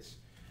 share baits?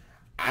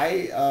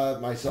 I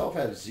myself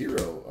have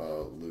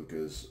 0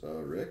 Lucas,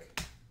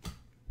 Rick.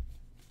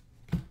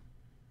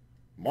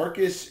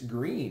 Marcus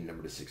Green,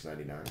 number to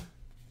 699.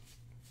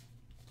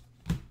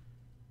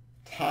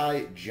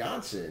 Ty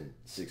Johnson,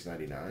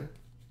 699.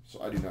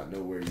 So I do not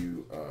know where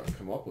you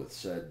come up with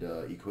said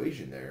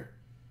equation there.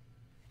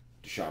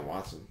 Deshaun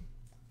Watson.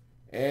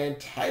 And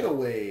Tidal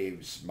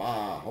Waves,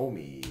 my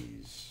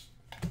homies.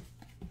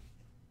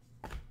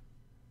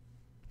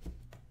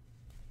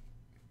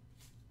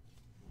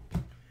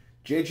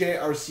 J.J.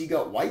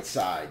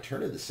 Arcega-Whiteside,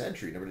 turn of the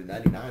century, number to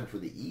 99 for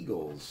the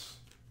Eagles.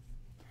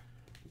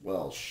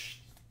 Well,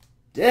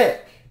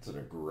 shtick. It's an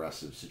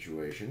aggressive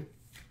situation.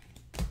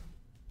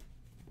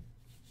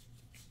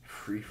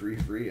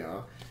 Free,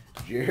 huh?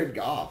 Jared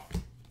Goff.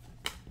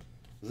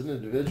 There's an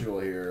individual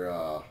here,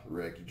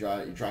 Rick.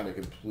 You're trying to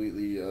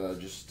completely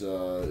just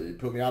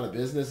put me out of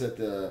business at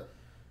the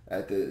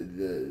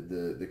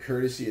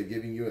courtesy of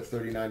giving you a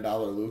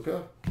 $39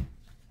 Luka.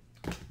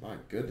 My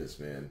goodness,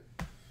 man.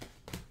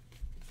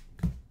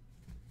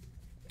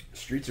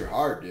 Streets are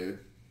hard, dude.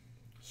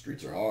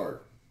 Streets are hard.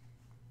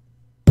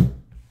 It's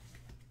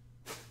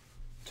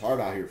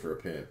hard out here for a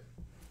pimp.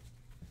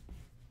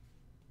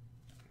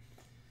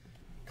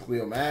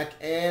 Khalil Mack,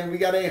 and we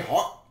got a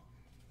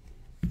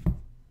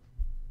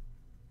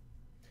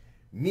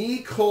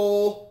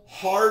Mecole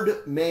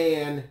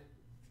Hardman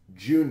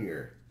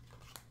Jr.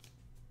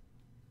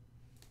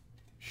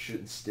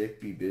 Shouldn't Stick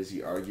be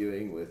busy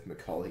arguing with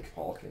Macaulay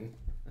Culkin?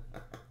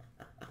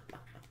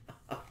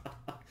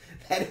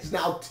 That is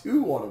now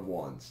 2 1 of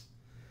 1s.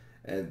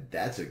 And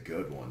that's a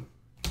good one.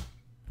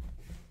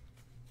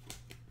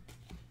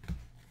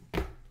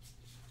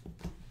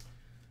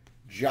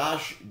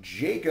 Josh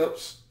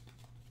Jacobs.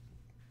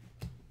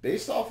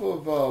 Based off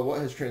of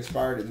what has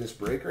transpired in this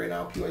break right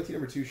now, PYT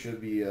number 2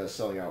 should be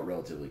selling out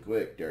relatively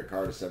quick. Derek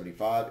Carr to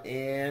 75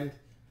 and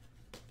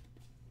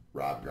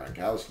Rob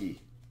Gronkowski.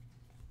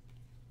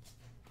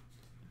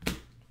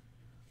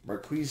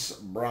 Marquise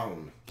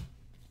Brown.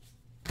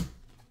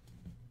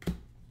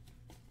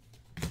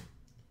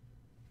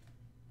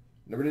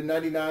 Number to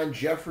 99,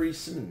 Jeffrey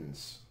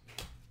Simmons.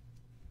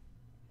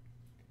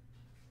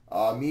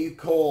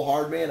 Mecole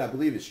Hardman, I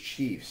believe is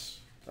Chiefs.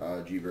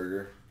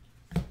 G-Burger.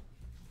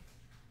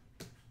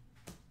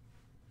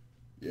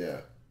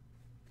 Yeah.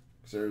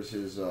 There's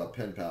his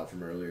pen pal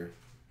from earlier.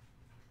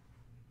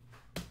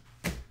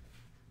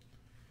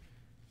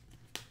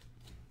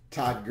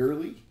 Todd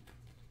Gurley.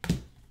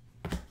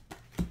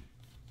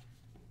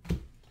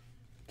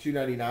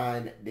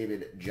 $2.99,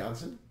 David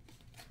Johnson.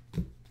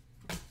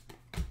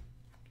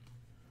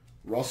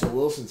 Russell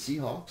Wilson,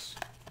 Seahawks.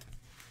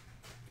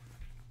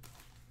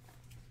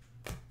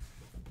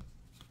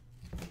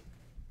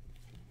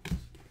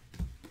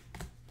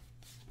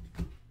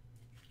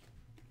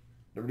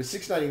 Number to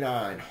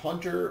 699,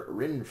 Hunter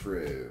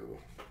Renfrew.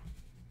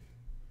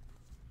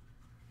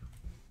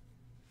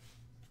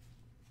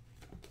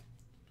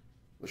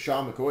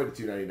 LaShawn McCoy to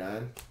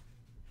 299.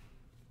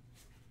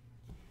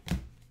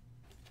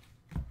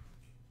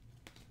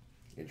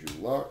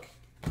 Andrew Luck.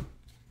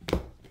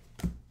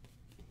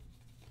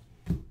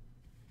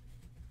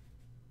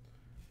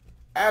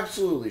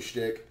 Absolutely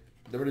shtick.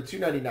 Number to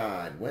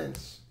 299,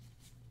 Wentz.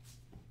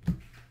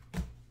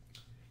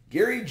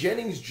 Gary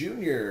Jennings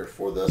Jr.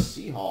 for the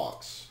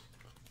Seahawks.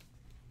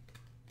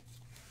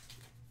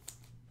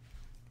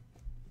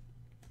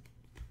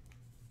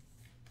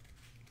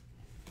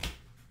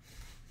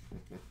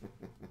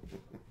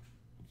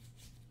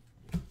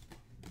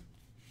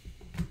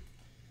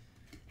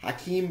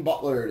 Hakeem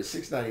Butler to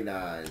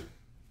 699.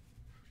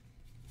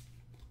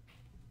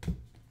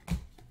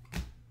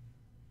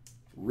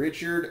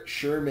 Richard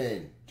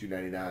Sherman,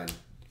 299.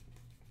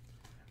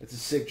 It's a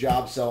sick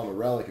job selling a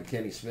relic of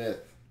Kenny Smith.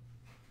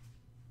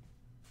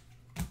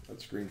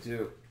 That's green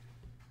too.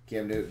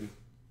 Cam Newton.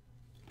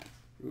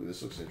 Ooh,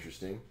 this looks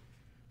interesting.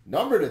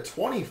 Number to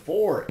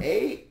 24,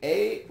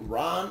 A.A.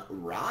 Ron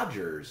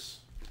Rodgers.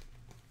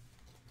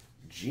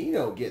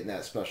 Gino getting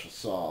that special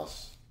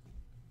sauce.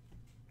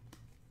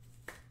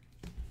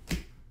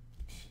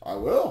 I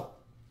will.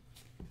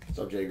 What's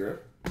up, Jay Griff?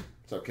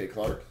 What's up, K.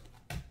 Clark?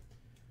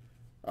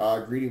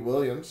 Greedy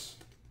Williams.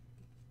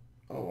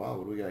 Oh, wow.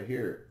 What do we got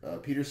here?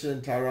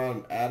 Peterson,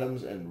 Tyron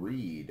Adams, and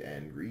Reed.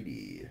 And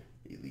Greedy.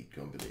 Elite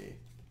Company.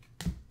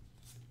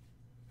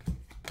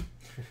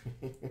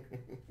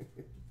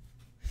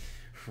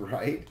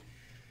 Right?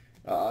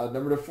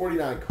 Number to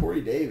 49,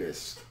 Corey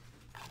Davis.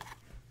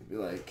 Be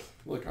like,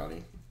 look,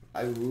 honey,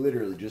 I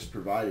literally just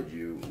provided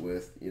you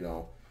with,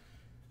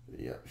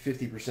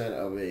 50%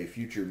 of a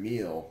future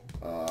meal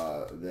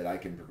that I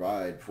can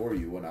provide for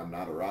you when I'm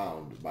not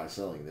around by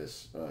selling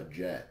this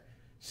jet.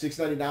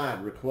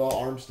 $6.99, Raquel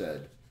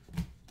Armstead.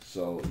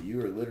 So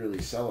you are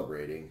literally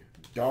celebrating.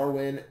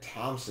 Darwin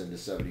Thompson to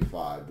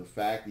 75. The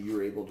fact that you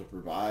were able to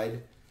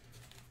provide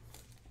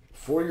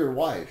for your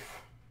wife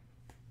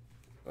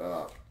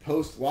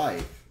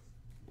post-life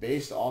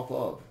based off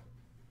of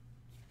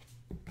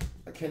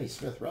a Kenny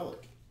Smith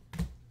relic.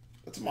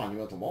 That's a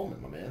monumental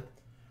moment, my man.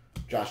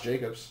 Josh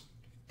Jacobs.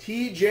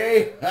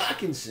 T.J.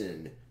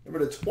 Hawkinson. Number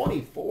to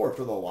 24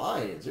 for the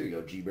Lions. There you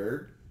go,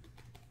 G-Bird.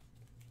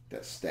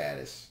 That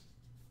status.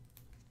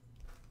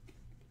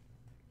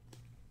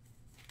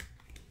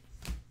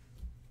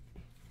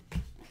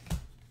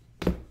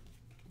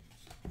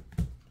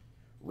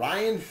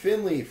 Ryan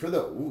Finley for the...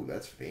 Ooh,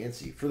 that's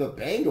fancy. For the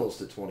Bengals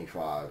to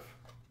 25.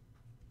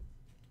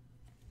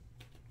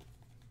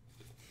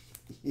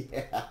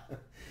 Yeah.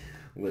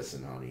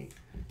 Listen, honey.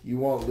 You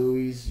want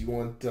Louis, you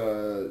want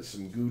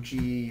some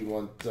Gucci, you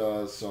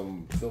want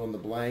some fill in the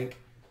blank.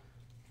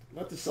 You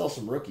have to sell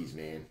some rookies,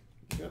 man.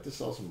 You have to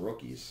sell some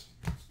rookies.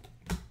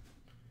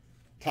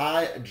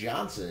 Ty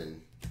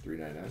Johnson,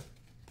 $3.99.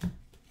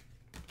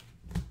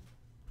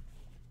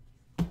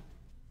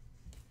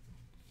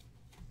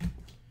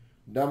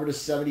 Number to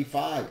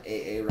 75,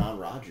 A.A. Ron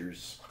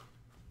Rodgers.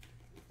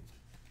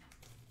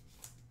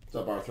 What's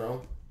up,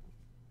 Arthro?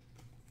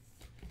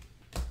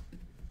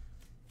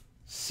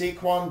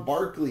 Saquon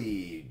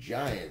Barkley,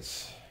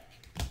 Giants.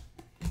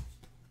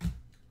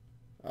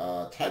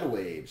 Tidal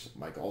Waves,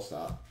 Mike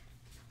Allstott.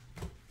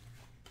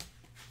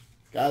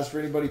 Guys, for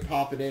anybody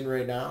popping in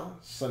right now,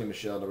 Sonny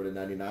Michelle, number to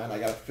 99. I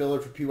got a filler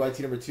for PYT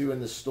number 2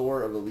 in the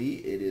store of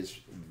Elite. It is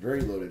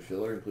very loaded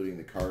filler, including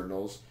the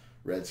Cardinals,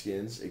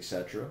 Redskins,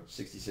 etc.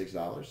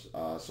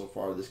 $66. So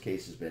far, this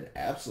case has been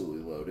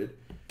absolutely loaded.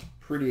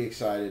 Pretty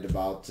excited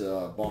about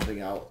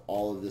bumping out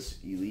all of this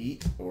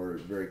Elite, or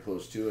very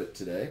close to it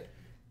today.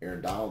 Aaron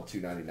Donald,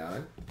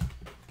 $2.99.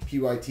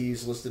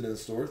 PYTs listed in the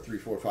store, 3,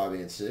 4, 5,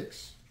 and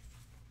 6.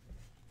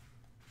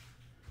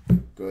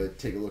 Go ahead and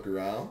take a look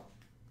around.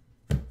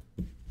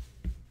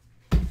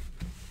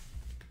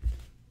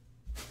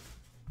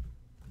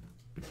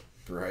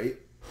 Right?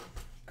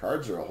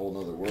 Cards are a whole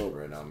nother world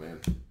right now, man.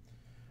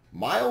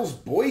 Miles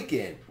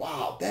Boykin.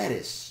 Wow, that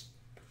is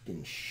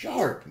fucking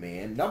sharp,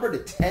 man. Number to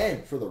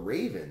 10 for the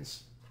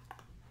Ravens.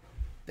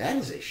 That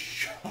is a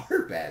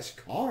sharp-ass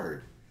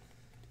card.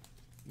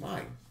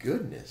 My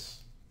goodness.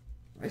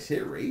 Nice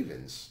hit,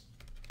 Ravens.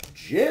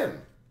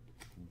 Jim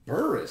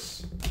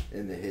Burris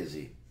in the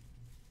hizzy.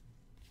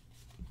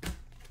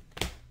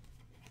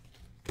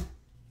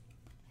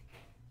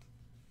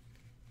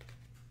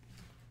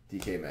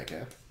 DK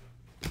Metcalf.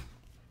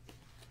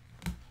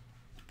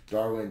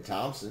 Darwin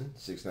Thompson,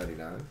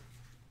 $6.99.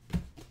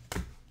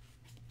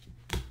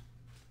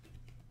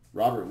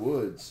 Robert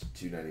Woods,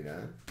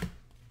 $2.99.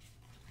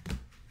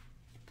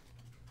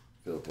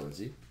 Philip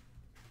Lindsay.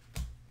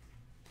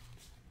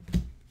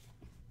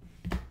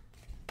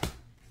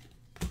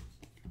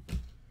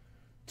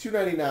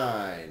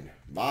 $2.99.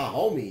 My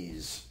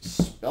homies,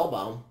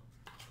 Spellbound.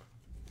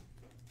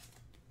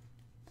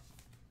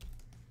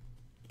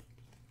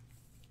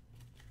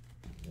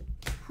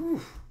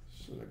 Whew.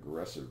 This is an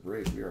aggressive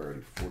break. We are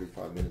already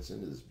 45 minutes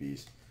into this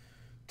beast.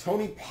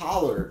 Tony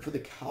Pollard for the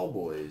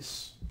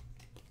Cowboys.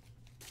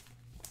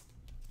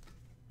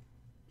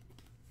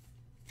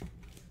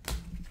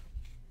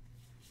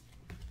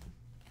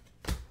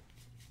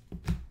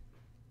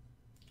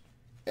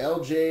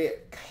 LJ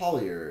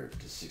Collier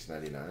to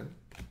 $6.99.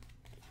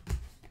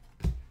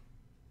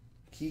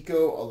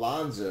 Kiko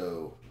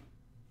Alonso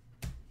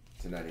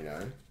to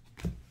 $99.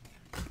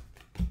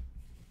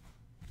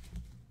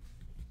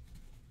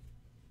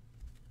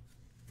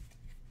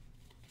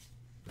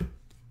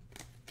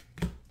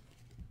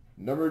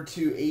 Number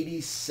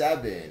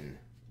 287,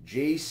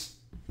 Jace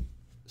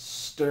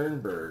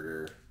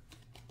Sternberger.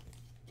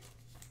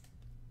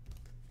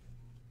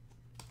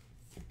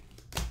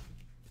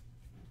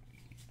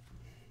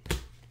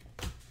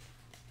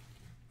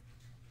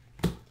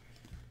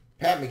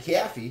 Pat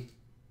McAfee.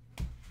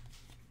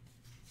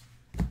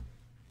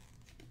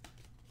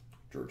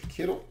 George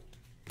Kittle.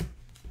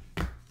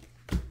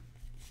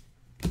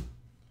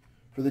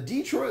 For the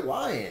Detroit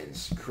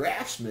Lions,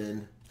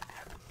 Craftsman.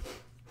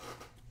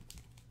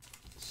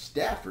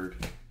 Stafford.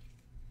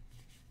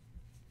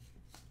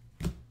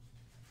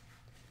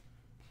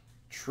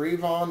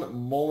 Trayvon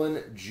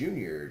Mullen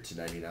Jr.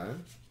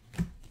 /99.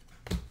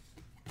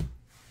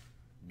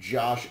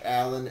 Josh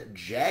Allen,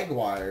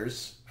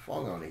 Jaguars.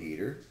 Fung on a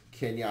heater.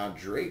 Kenyon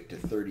Drake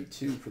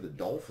 /32 for the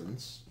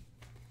Dolphins.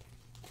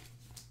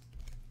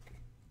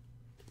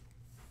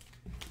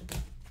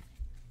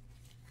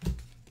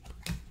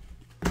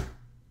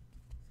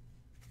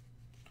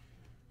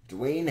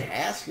 Dwayne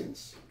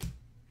Haskins.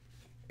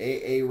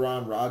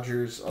 Ron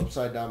Rodgers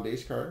upside down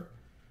base card.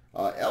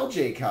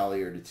 LJ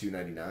Collier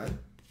 /299.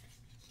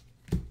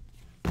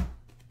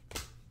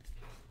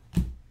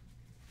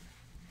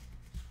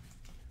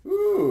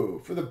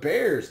 Ooh, for the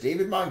Bears,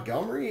 David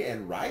Montgomery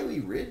and Riley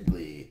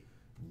Ridley.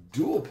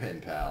 Dual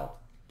pen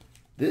pal.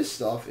 This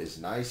stuff is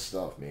nice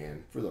stuff,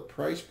 man. For the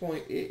price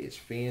point, it is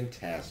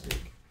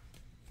fantastic.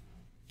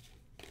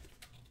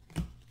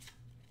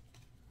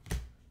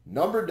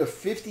 Numbered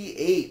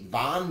 /58,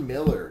 Von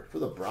Miller for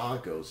the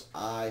Broncos.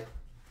 I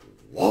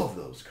love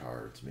those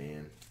cards,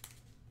 man.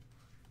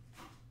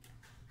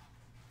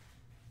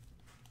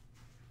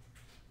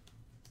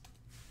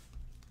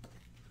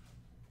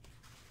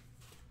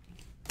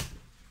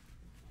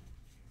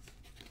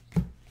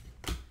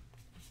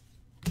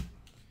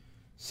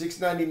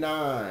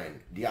 $6.99,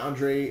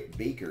 DeAndre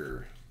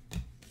Baker.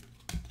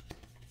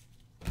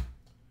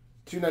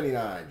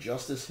 $2.99,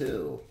 Justice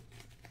Hill.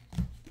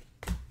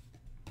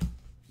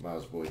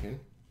 Miles Boykin.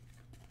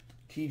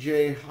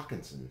 TJ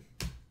Hawkinson.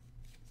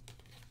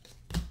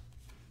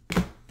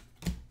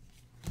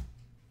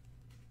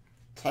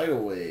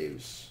 Tidal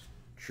Waves,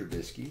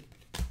 Trubisky.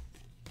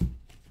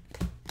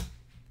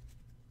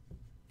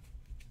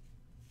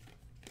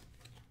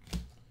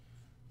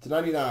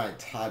 $2.99,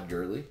 Todd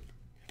Gurley.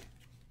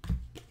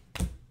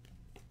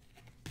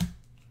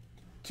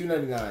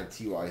 $2.99,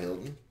 T.Y.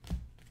 Hilton.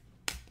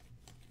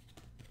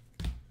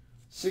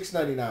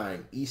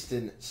 $6.99,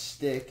 Easton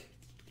Stick.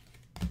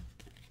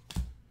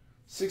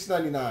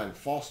 $6.99,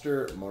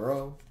 Foster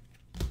Moreau.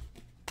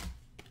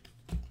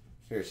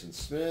 Harrison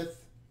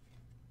Smith.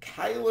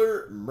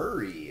 Kyler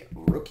Murray,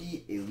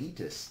 Rookie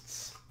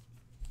Elitists.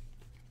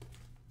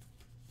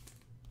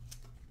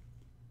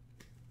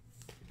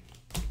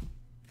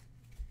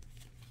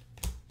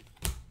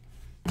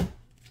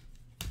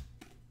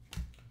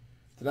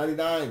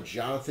 $99,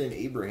 Jonathan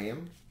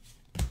Abraham.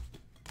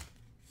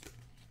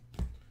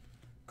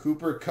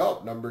 Cooper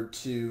Kupp, number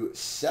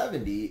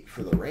 270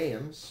 for the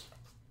Rams.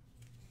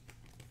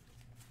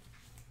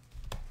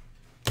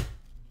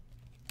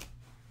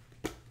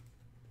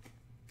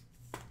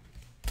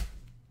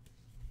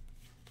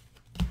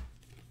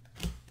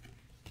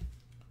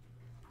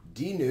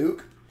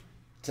 D-Nuke,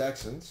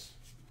 Texans.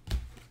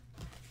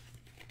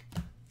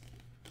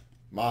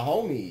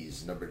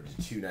 Mahomes, number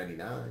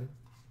 299.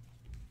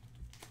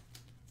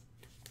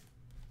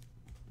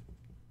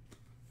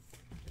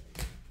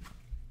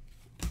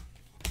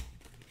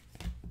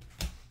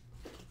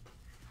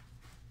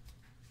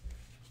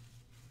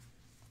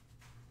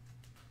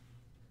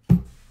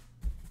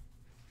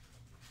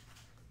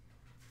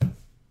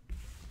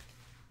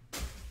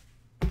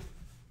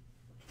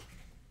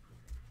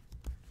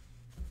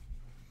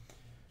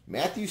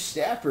 Matthew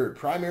Stafford,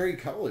 primary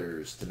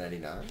colors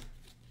 /99.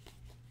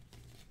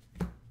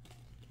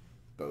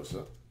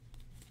 Bosa.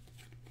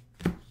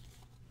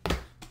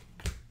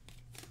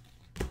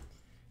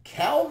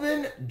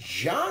 Calvin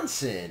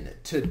Johnson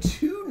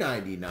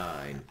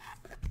 /299.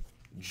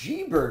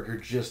 G-Burger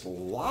just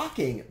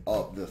locking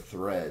up the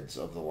threads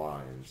of the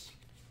Lions.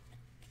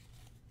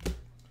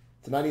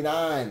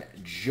 /99,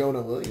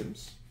 Jonah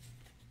Williams.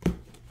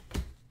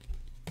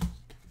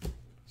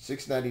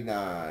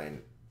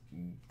 $6.99.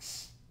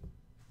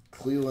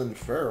 Cleveland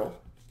Farrell.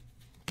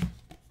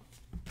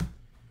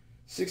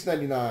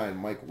 $6.99,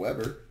 Mike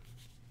Weber.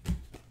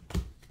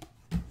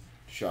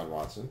 Sean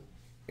Watson.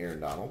 Aaron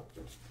Donald.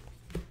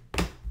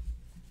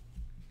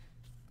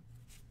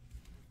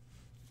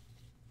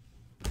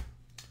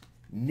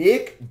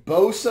 Nick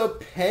Bosa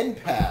pen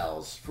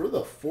pals for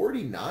the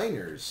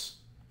 49ers.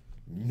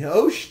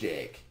 No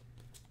shtick.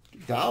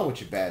 Get down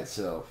with your bad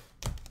self.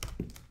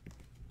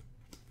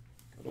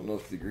 I don't know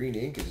if the green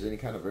ink is any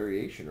kind of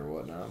variation or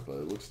whatnot, but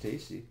it looks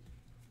tasty.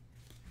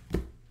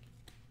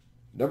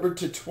 Number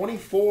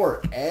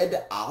 224,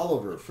 Ed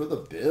Oliver for the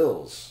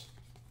Bills.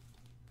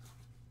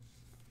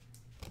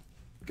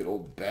 Good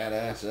old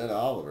badass Ed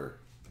Oliver.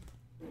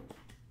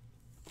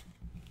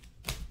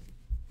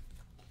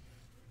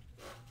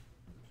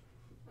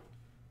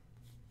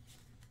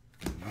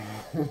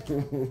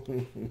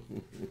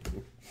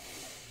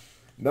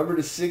 Number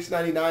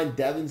 /699,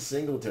 Devin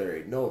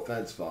Singletary. No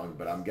offense, Fung,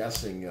 but I'm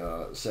guessing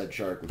said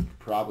shark would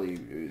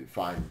probably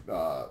find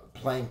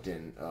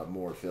plankton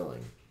more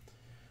filling.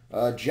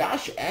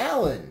 Josh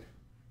Allen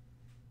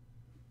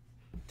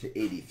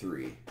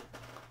 /83.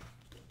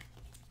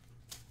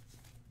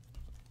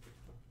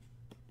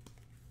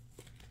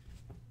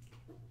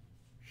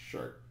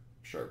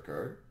 Sharp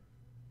card.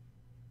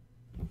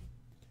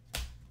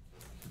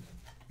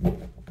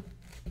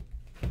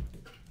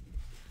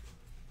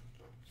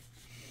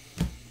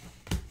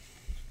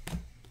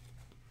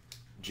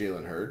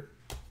 Jalen Hurd.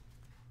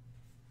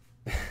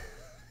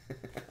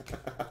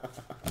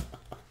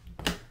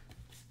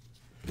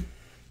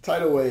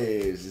 Tidal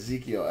Waves,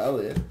 Ezekiel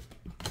Elliott.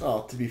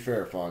 Well, to be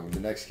fair, Fung, in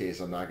the next case,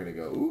 I'm not going to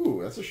go,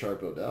 ooh, that's a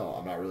sharp Odell.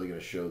 I'm not really going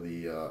to show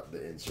the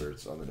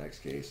inserts on the next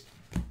case.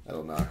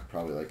 That'll knock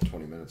probably like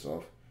 20 minutes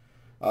off.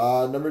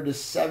 Number to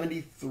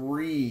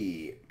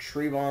 73,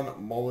 Trayvon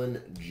Mullen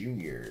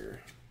Jr.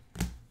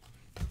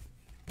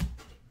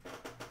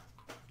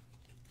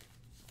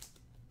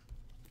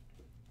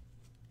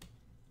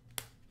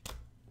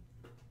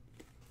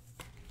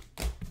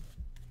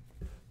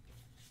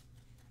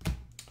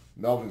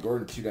 Melvin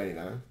Gordon,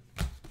 $2.99.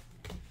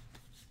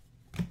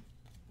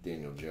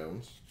 Daniel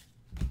Jones.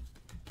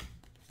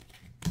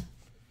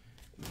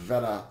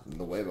 Veta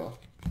Nueva.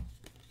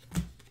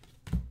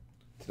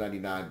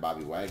 $2.99,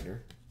 Bobby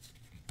Wagner.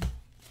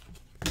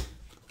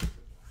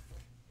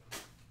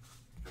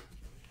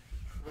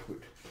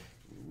 Would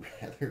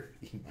rather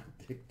eat my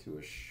dick to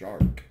a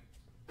shark.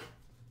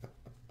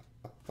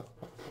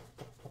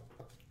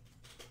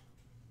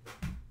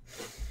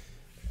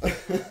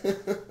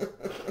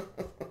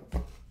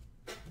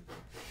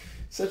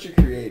 Such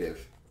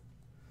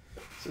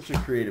a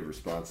creative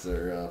response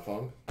there,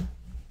 Fung.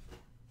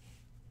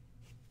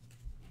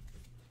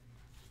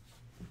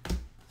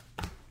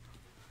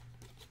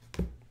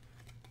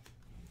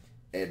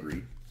 Ed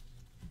Reed.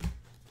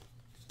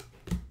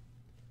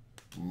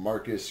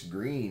 Marcus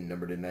Green,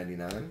 number to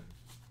 99.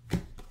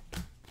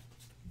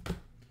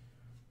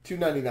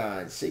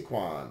 $2.99,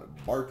 Saquon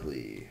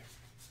Barkley.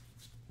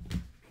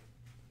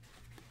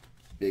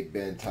 Big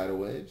Ben Tidal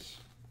Waves.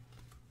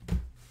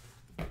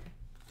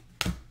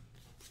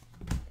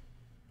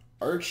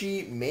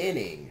 Archie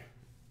Manning,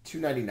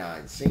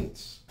 $2.99,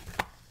 Saints.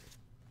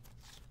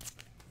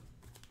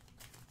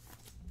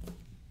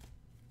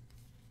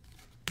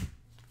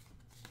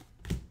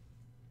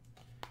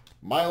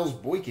 Miles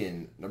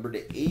Boykin, number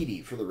to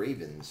 80 for the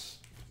Ravens.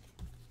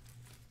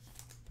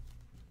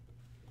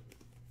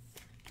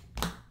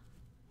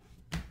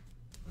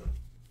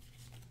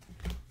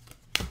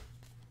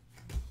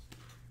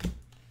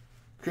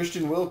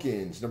 Christian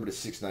Wilkins, number to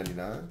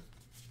 699.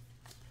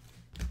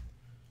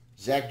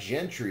 Zach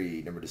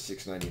Gentry, number to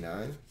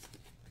 699.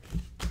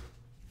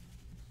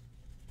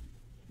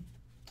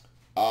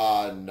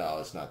 No,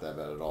 it's not that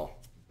bad at all.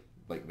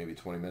 Like maybe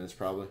 20 minutes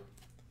probably.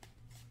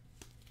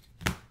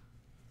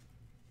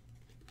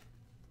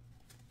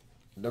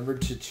 Number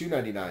to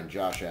 299,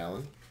 Josh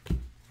Allen.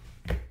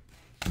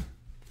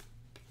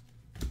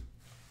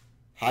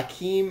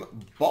 Hakeem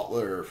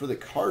Butler for the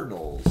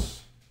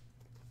Cardinals.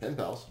 Pen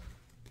pals.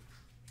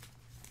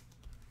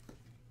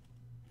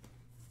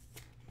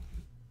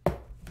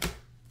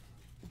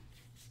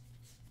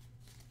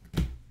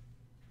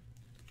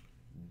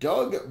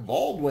 Doug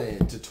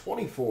Baldwin to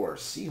 24,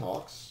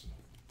 Seahawks.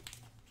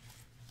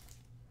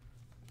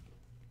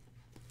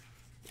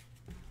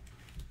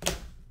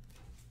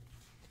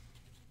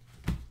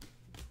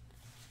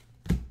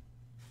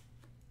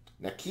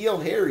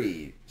 N'Keal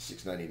Harry,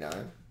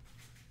 $6.99.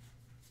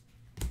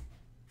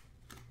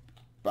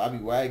 Bobby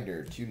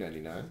Wagner,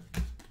 $2.99.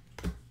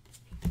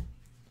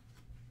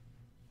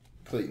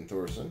 Clayton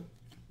Thorson,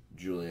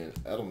 Julian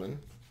Edelman.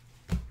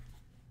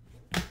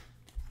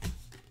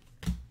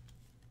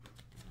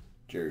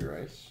 Jerry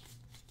Rice.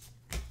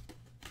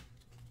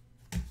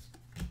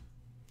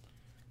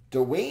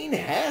 Dwayne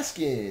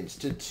Haskins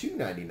to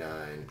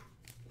 $2.99.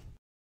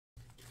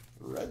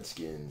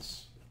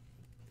 Redskins.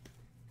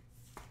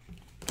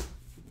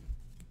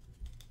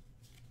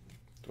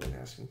 Dwayne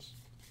Haskins.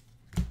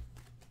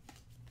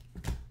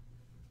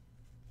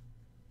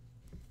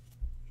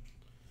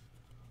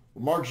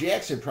 Lamar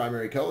Jackson,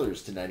 primary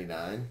colors to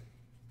 $99.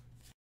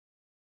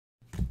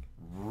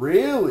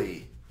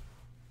 Really?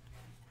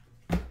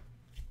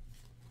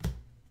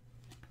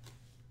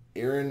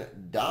 Aaron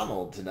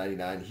Donald to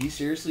 $99. He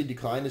seriously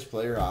declined his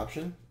player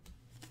option.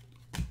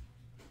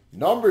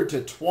 Number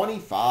to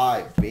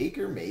 25,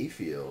 Baker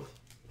Mayfield.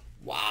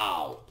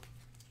 Wow.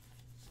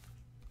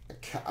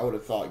 I would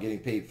have thought getting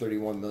paid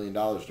 $31 million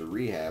to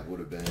rehab would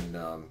have been,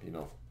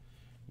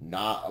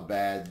 not a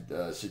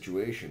bad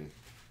situation.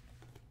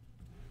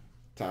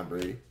 Tom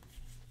Brady.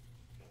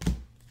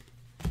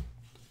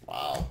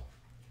 Wow.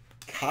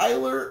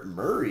 Kyler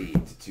Murray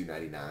to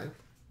 $2.99.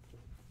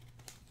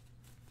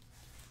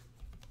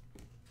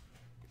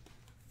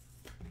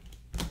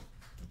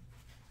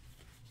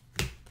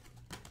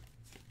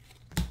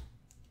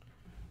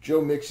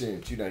 Joe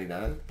Mixon,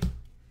 $2.99.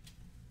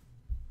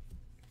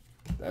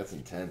 That's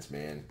intense,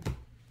 man.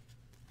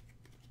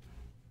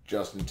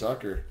 Justin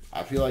Tucker.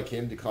 I feel like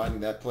him declining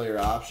that player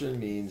option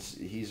means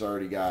he's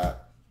already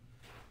got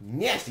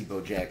nasty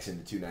Bo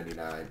Jackson to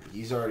 $2.99.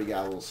 He's already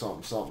got a little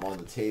something on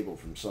the table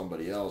from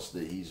somebody else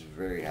that he's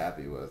very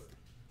happy with.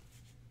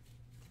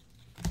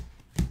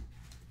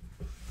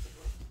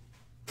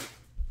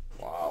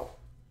 Wow.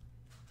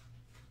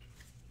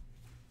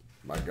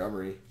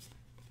 Montgomery.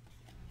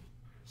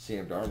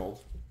 Sam Darnold.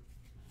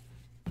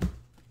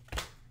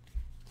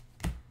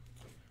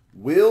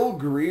 Will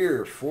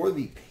Greer for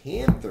the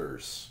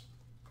Panthers.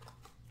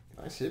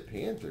 Nice hit,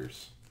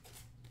 Panthers.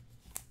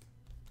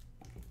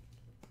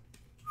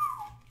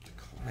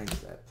 Declines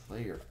that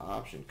player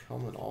option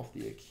coming off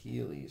the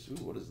Achilles.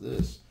 Ooh, what is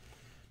this?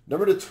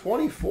 Number to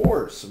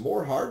 24, some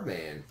more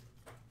Hardman.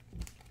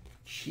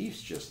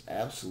 Chiefs just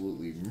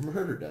absolutely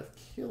murder death,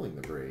 killing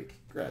the break.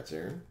 Congrats,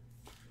 Aaron.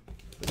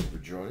 Thank you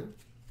for joining.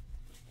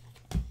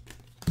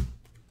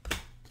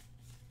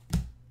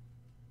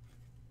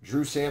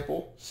 Drew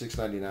Sample,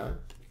 $6.99.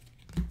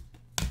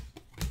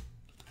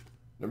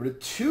 Number to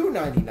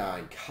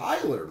 299,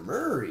 Kyler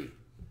Murray.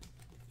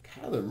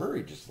 Kyler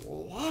Murray just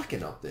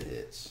locking up the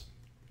hits.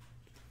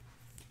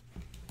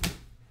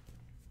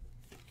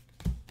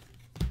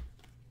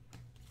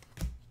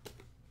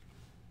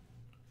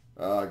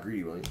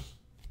 Greedy Williams,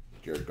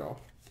 Jared Goff.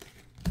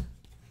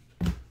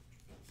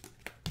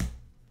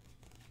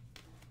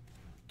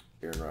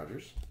 Aaron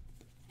Rodgers.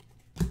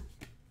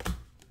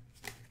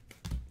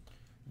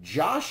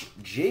 Josh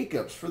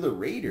Jacobs for the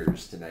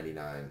Raiders to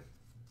 99.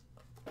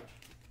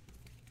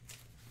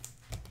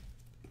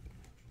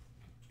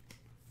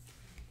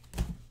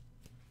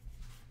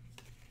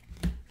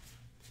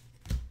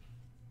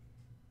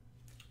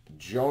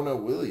 Jonah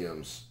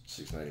Williams,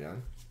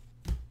 $6.99.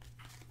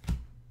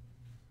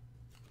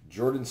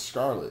 Jordan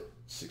Scarlett,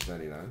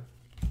 $6.99.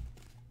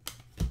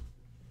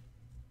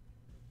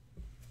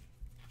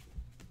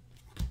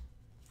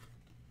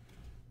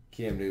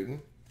 Cam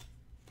Newton,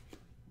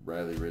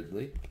 Riley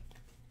Ridley,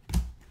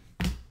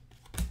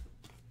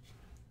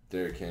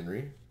 Derrick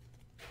Henry,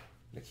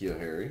 N'Keal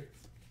Harry,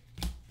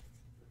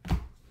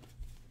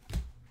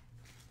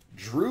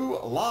 Drew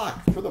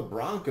Lock for the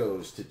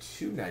Broncos to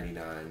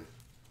 $2.99.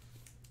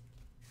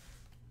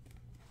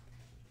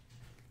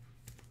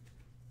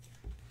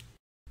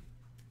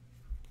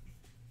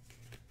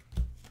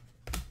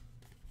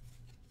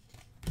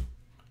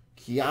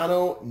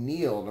 Keanu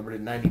Neal, number to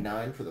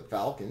 99 for the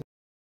Falcons.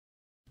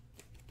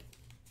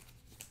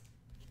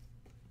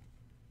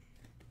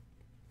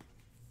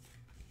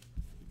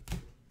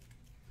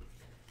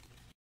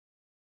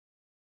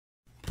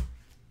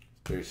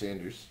 Barry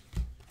Sanders.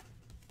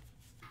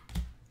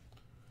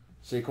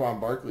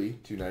 Saquon Barkley,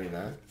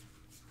 $2.99.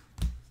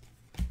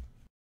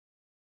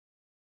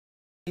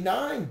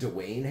 99,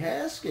 Dwayne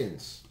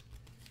Haskins.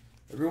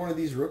 Every one of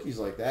these rookies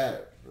like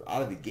that,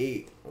 out of the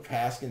gate, of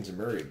Haskins and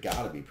Murray,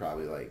 got to be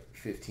probably like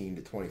 15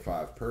 to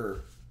 25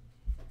 per.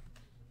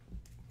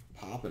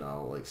 Popping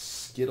out like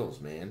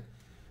Skittles, man.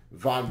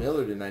 Von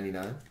Miller to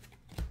 99.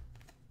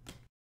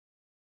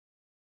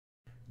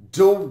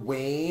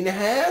 Dwayne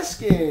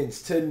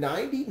Haskins to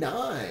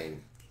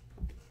 99.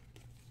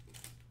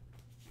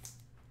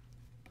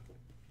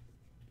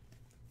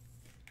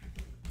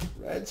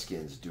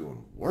 Redskins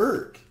doing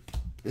work.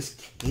 This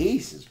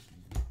case is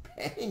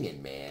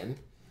banging, man.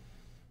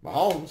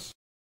 Mahomes.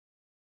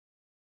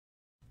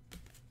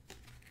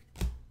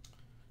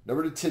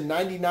 Number to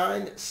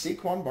 99,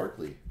 Saquon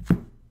Barkley.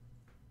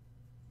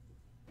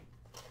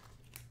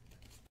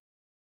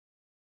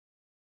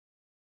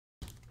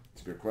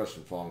 It's a good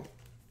question, Fong.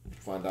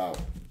 Find out.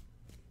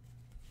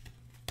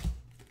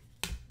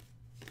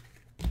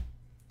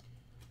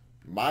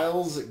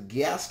 Myles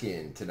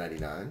Gaskin to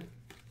 99.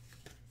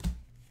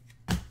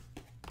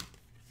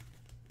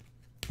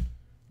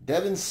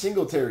 Devin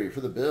Singletary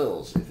for the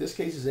Bills. If this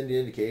case is any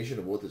indication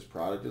of what this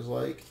product is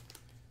like,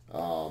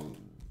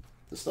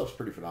 this stuff's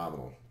pretty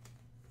phenomenal.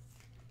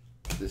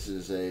 This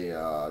is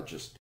a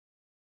just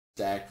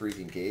stack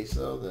freaking case,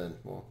 though, then,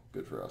 well,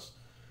 good for us.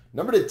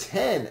 Number to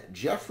 10,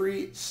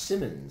 Jeffrey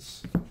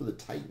Simmons for the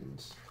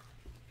Titans.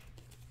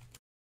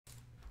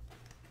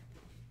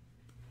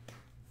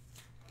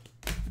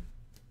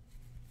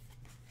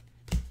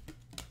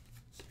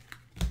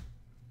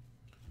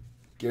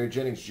 Gary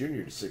Jennings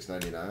Jr. to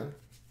 $6.99.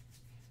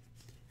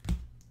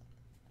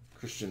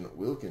 Christian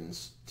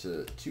Wilkins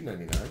to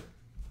 $2.99.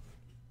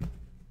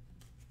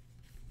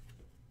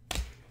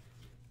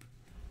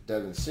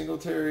 Devin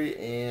Singletary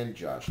and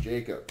Josh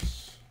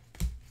Jacobs.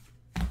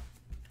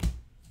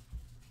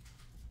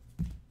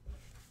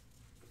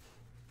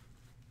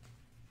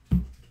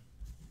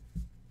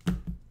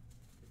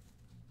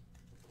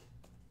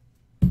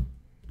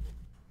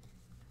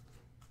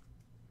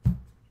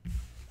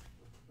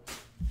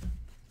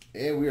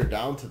 And we are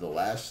down to the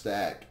last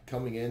stack.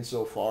 Coming in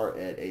so far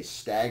at a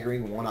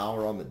staggering 1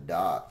 hour on the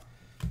dot.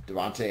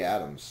 Devontae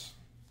Adams.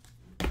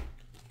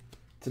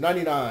 To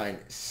 99,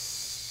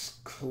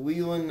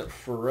 Cleveland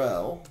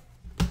Farrell.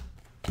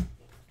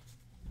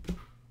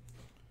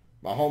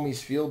 Mahomes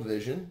Field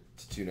Vision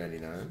to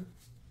 $2.99.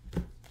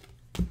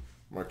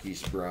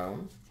 Marquise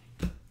Brown.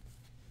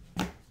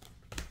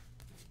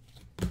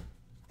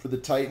 For the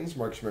Titans,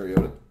 Marcus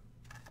Mariota.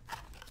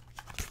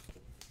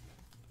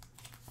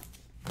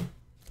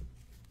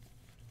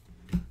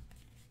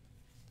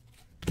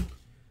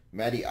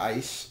 Matty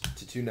Ice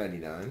to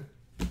 $2.99.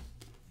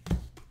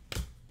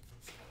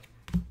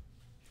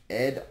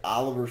 Ed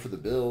Oliver for the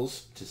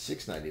Bills to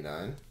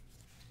 699.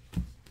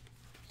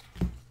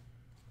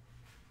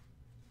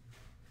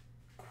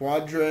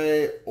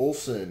 Quadre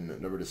Olson,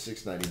 number to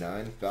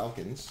 699,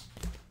 Falcons.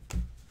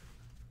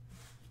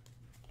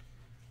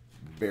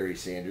 Barry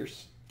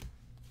Sanders.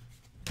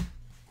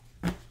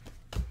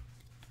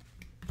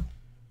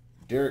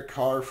 Derek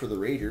Carr for the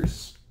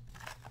Raiders.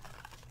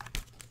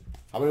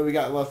 How many we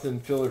got left in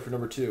filler for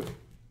number 2?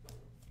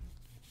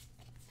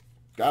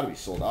 Got to be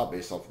sold out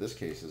based off of this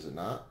case, is it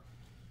not?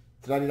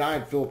 To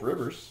 99, Phillip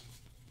Rivers.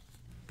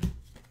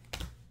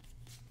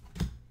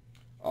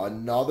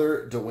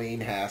 Another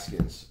Dwayne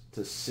Haskins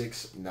to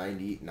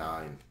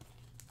 699.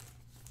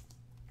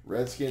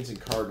 Redskins and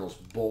Cardinals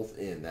both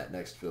in that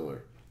next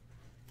filler.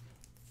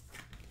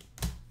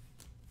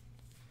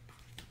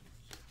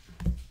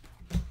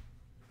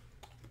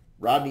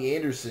 Rodney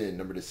Anderson,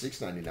 number to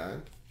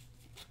 699.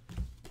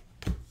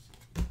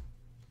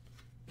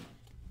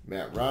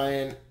 Matt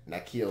Ryan,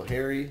 N'Keal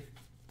Harry,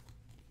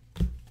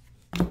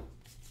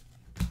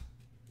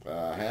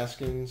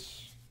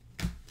 Haskins,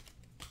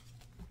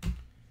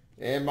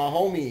 and my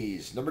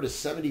homies, number to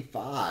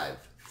 75,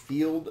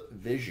 Field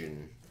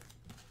Vision.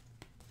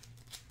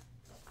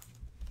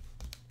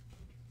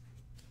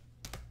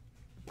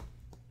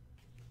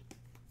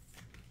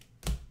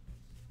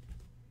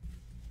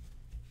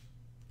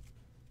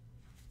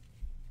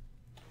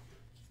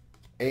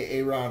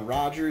 Aaron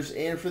Rodgers,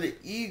 and for the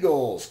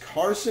Eagles,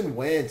 Carson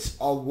Wentz,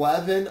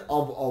 11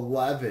 of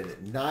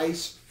 11.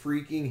 Nice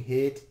freaking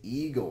hit,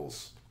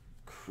 Eagles.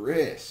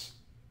 Chris.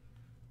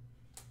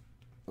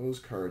 Those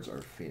cards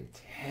are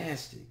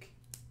fantastic.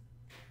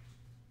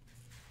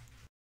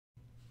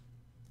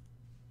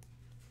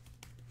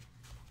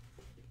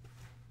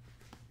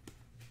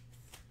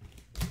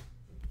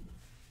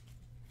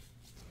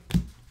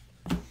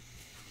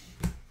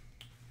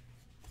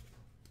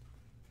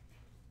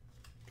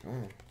 Oh.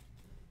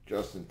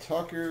 Justin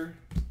Tucker,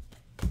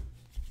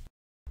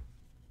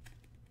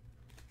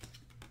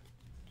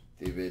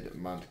 David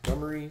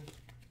Montgomery,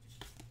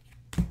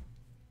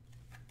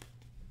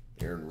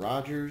 Aaron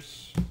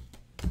Rodgers,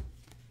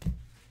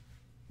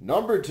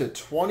 number to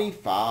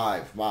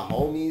 25, my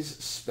homies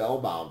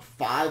Spellbound.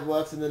 5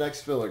 left in the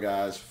next filler,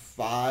 guys.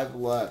 5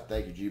 left.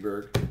 Thank you,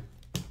 G-Berg.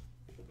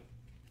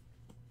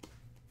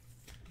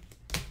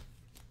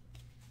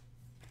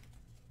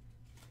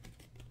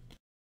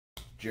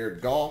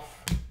 Jared Goff.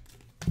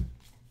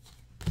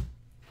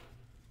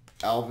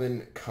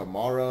 Alvin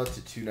Kamara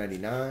to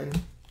 299.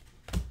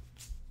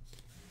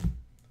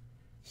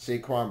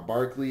 Saquon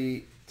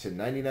Barkley to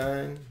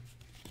 99.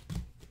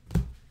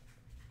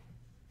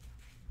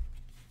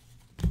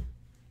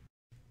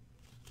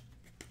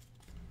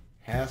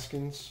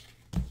 Haskins.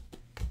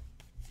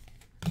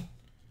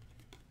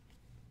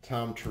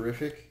 Tom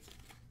Terrific.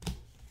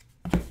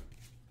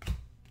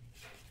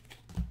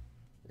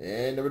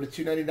 And number to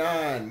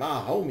 299,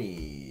 my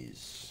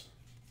homies.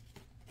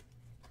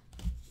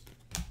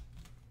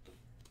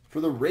 For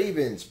the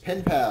Ravens,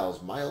 Pen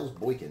Pals, Miles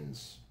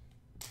Boykins.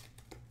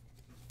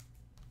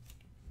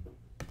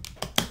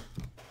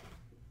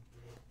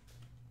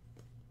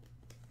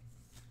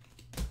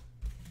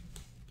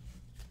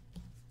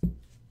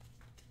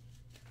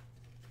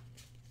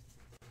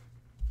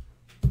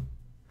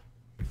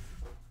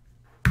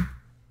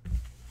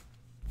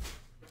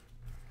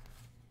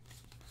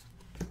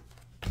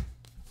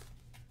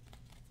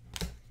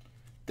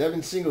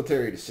 Devin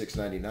Singletary to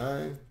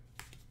 699.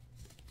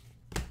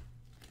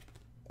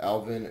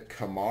 Alvin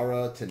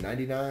Kamara to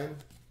 99.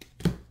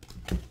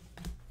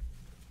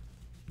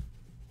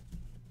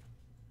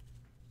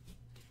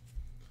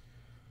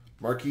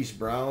 Marquise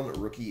Brown,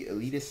 rookie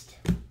elitist.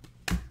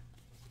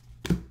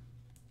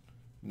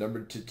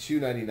 Numbered to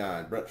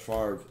 299. Brett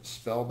Favre,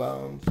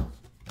 Spellbound.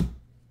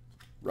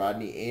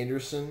 Rodney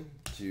Anderson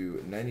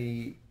to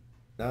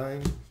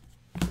 99.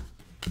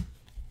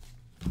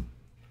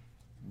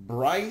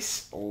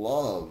 Bryce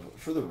Love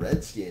for the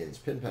Redskins,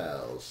 Pen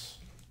Pals.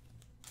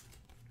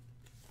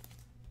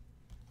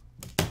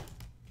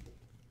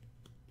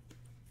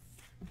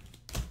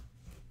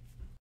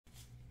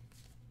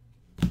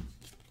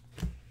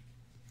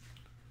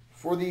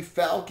 For the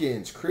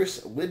Falcons,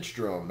 Chris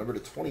Lidstrom, number to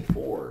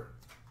 24.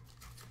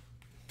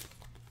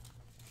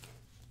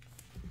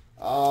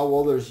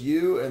 Well, there's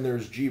you and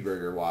there's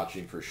G-Burger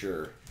watching for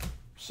sure.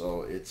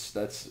 So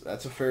that's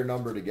a fair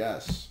number to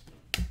guess.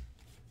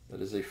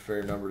 That is a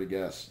fair number to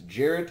guess.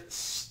 Jarrett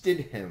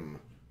Stidham,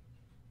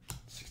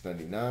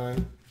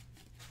 699.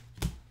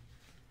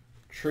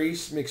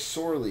 Trace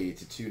McSorley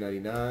to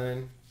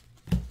 299.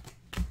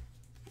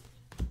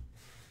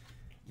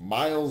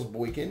 Miles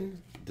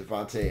Boykin,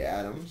 Devontae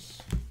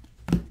Adams.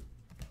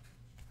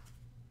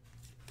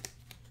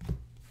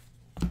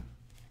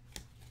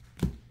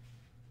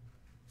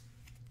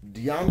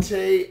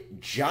 Deontay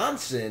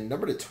Johnson,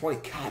 number to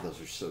 20. God, those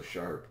are so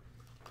sharp.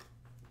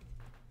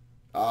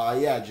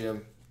 Yeah,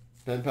 Jim.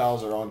 Pen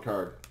Pals are on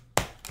card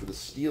for the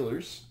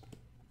Steelers.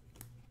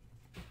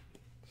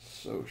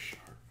 So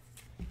sharp.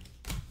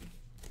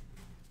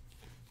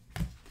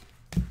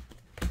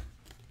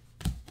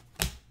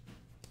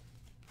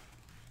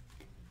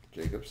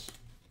 Jacobs.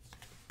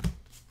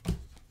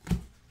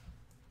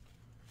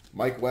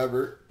 Mike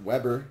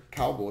Weber,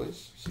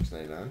 Cowboys,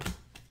 $6.99.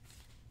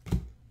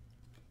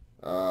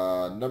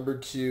 Number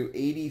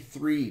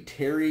 283,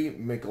 Terry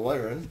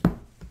McLaurin.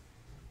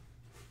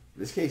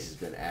 This case has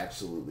been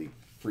absolutely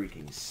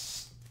freaking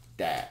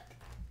stacked.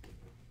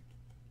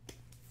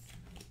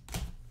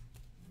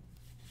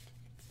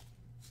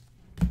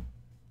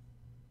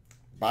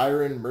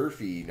 Byron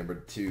Murphy, number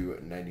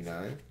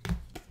 299.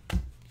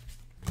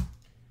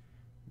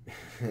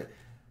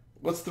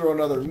 Let's throw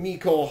another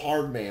Mecole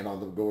Hardman on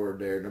the board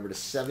there, number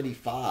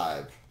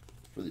 75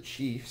 for the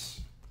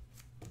Chiefs.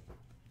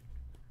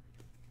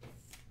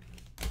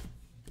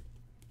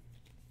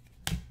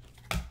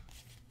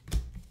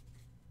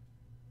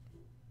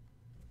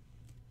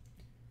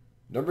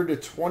 Number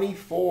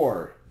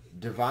 24,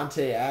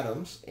 Devontae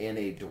Adams and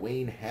a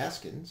Dwayne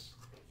Haskins.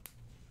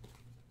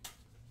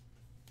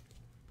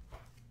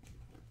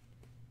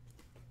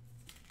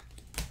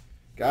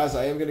 Guys,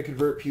 I am going to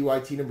convert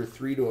PYT number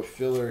 3 to a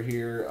filler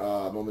here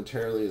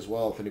momentarily as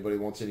well. If anybody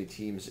wants any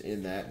teams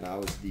in that,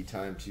 now is the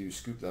time to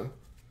scoop them.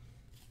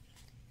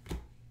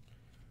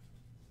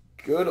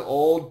 Good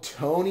old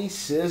Tony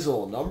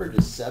Sizzle, number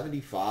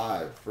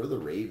 75 for the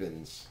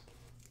Ravens.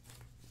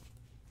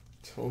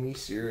 Tony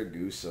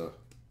Siragusa.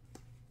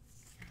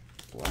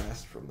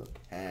 Blast from the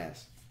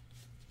past.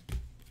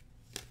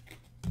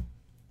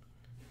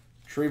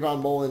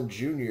 Trayvon Mullen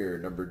Jr.,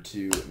 number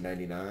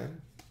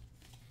 299.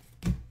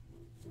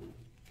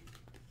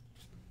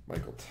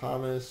 Michael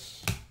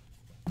Thomas.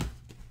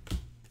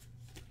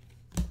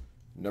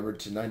 Number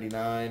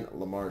 299,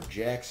 Lamar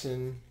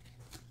Jackson.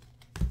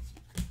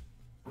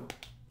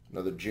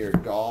 Another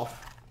Jared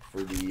Goff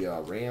for the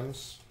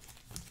Rams.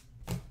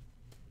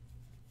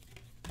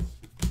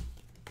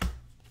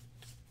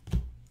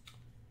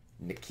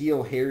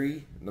 N'Keal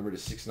Harry, number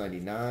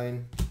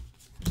 699.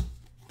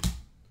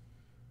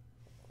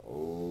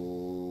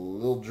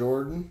 Lil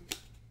Jordan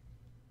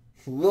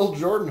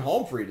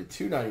Humphrey to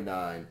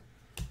 299.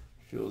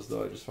 Feel as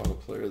though I just found a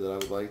player that I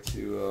would like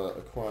to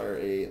acquire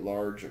a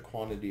large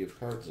quantity of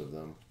cards of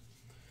them.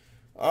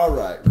 All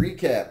right,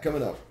 recap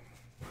coming up.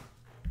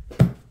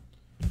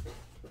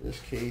 This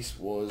case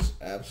was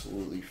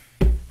absolutely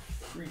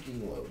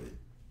freaking loaded.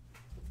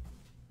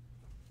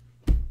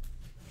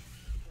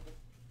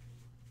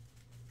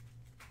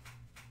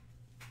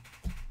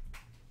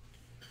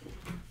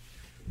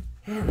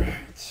 All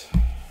right,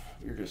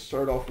 we're going to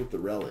start off with the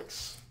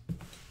relics.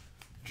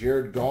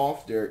 Jared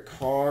Goff, Derek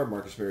Carr,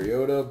 Marcus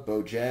Mariota,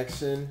 Bo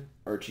Jackson,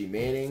 Archie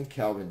Manning,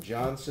 Calvin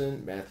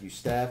Johnson, Matthew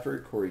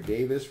Stafford, Corey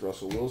Davis,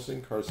 Russell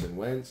Wilson, Carson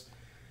Wentz,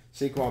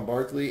 Saquon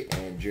Barkley,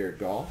 and Jared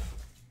Goff.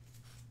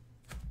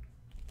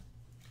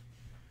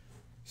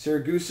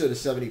 Siragusa to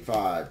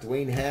 75,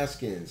 Dwayne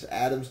Haskins,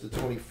 Adams to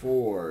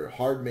 24,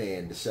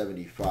 Hardman to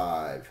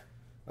 75,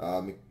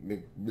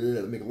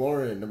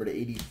 McLaurin, number to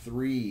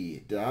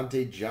 83,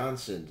 Deontay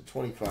Johnson to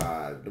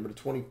 25, number to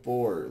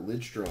 24,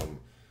 Lidstrom,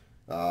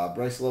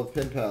 Bryce Love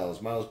Pin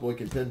Pals, Miles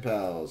Boykin Pin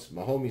Pals,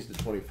 Mahomes to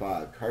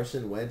 25,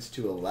 Carson Wentz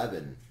to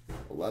 11,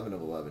 11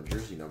 of 11,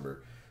 jersey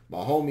number,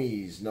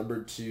 Mahomes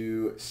number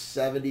to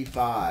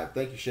 75.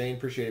 Thank you, Shane,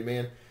 appreciate it,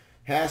 man.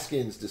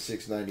 Haskins to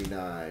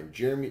 699,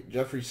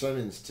 Jeffrey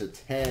Simmons to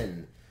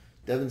 10,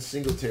 Devin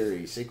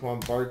Singletary,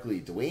 Saquon Barkley,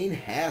 Dwayne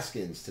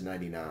Haskins to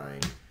 99,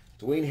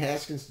 Dwayne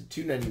Haskins to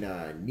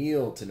 299,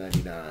 Neal to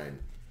 99,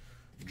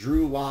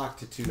 Drew Lock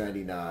to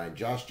 299,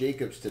 Josh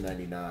Jacobs to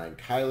 99,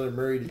 Kyler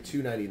Murray to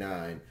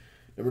 299,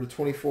 number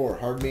 24,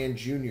 Hardman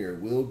Jr.,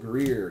 Will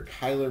Greer,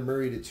 Kyler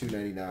Murray to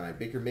 299,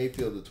 Baker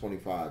Mayfield to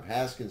 25,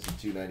 Haskins to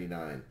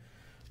 299,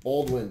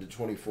 Baldwin to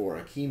 24,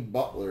 Hakeem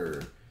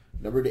Butler,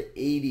 number to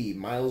 80,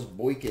 Miles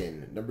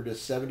Boykin. Number to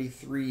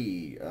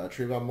 73,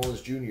 Trayvon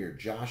Mullins Jr.,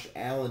 Josh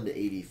Allen to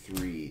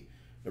 83,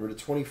 number to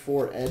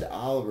 24, Ed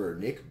Oliver,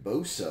 Nick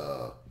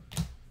Bosa,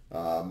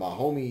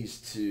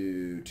 Mahomes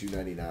to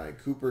 299,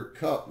 Cooper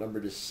Kupp,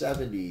 number to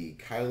 70,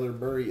 Kyler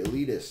Murray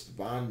Elitist,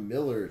 Von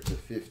Miller to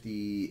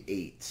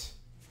 58.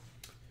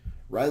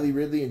 Riley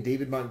Ridley and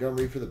David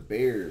Montgomery for the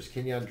Bears,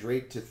 Kenyon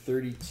Drake to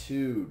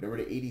 32, number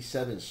to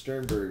 87,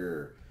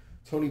 Sternberger,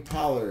 Tony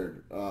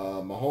Pollard,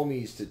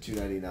 Mahomes to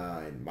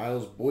 299,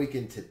 Miles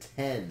Boykin to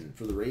 10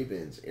 for the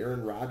Ravens,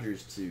 Aaron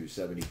Rodgers to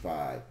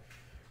 75,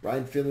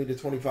 Ryan Finley to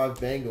 25,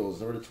 Bengals,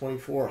 number to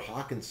 24,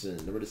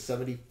 Hawkinson, number to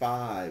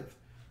 75,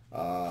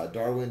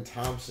 Darwin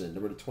Thompson,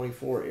 number to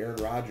 24, Aaron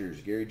Rodgers,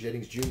 Gary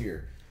Jennings Jr.,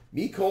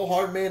 Mecole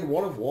Hardman,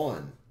 1 of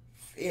 1.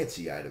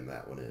 Fancy item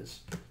that one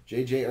is.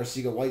 J.J.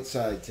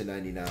 Arcega-Whiteside to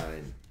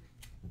 99.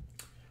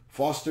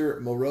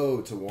 Foster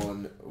Moreau to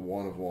 1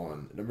 of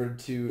 1. Number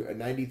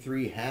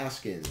 293,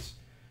 Haskins.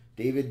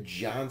 David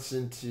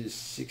Johnson to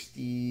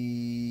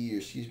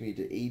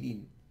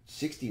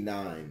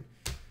 69.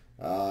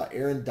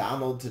 Aaron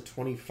Donald to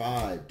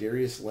 25.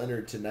 Darius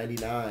Leonard to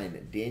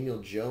 99. Daniel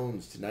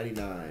Jones to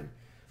 99.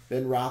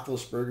 Ben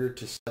Roethlisberger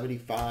to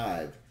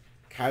 75.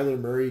 Kyler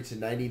Murray to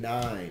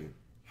 99.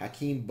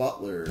 Hakeem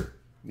Butler.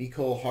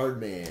 Mecole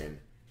Hardman.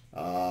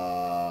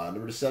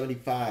 Number to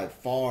 75,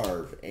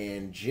 Favre,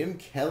 and Jim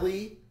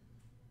Kelly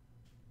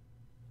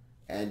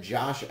And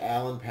Josh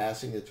Allen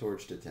passing the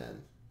torch to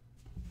 10.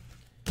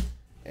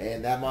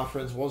 And that, my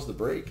friends, was the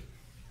break.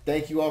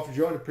 Thank you all for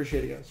joining.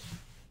 Appreciate it, guys.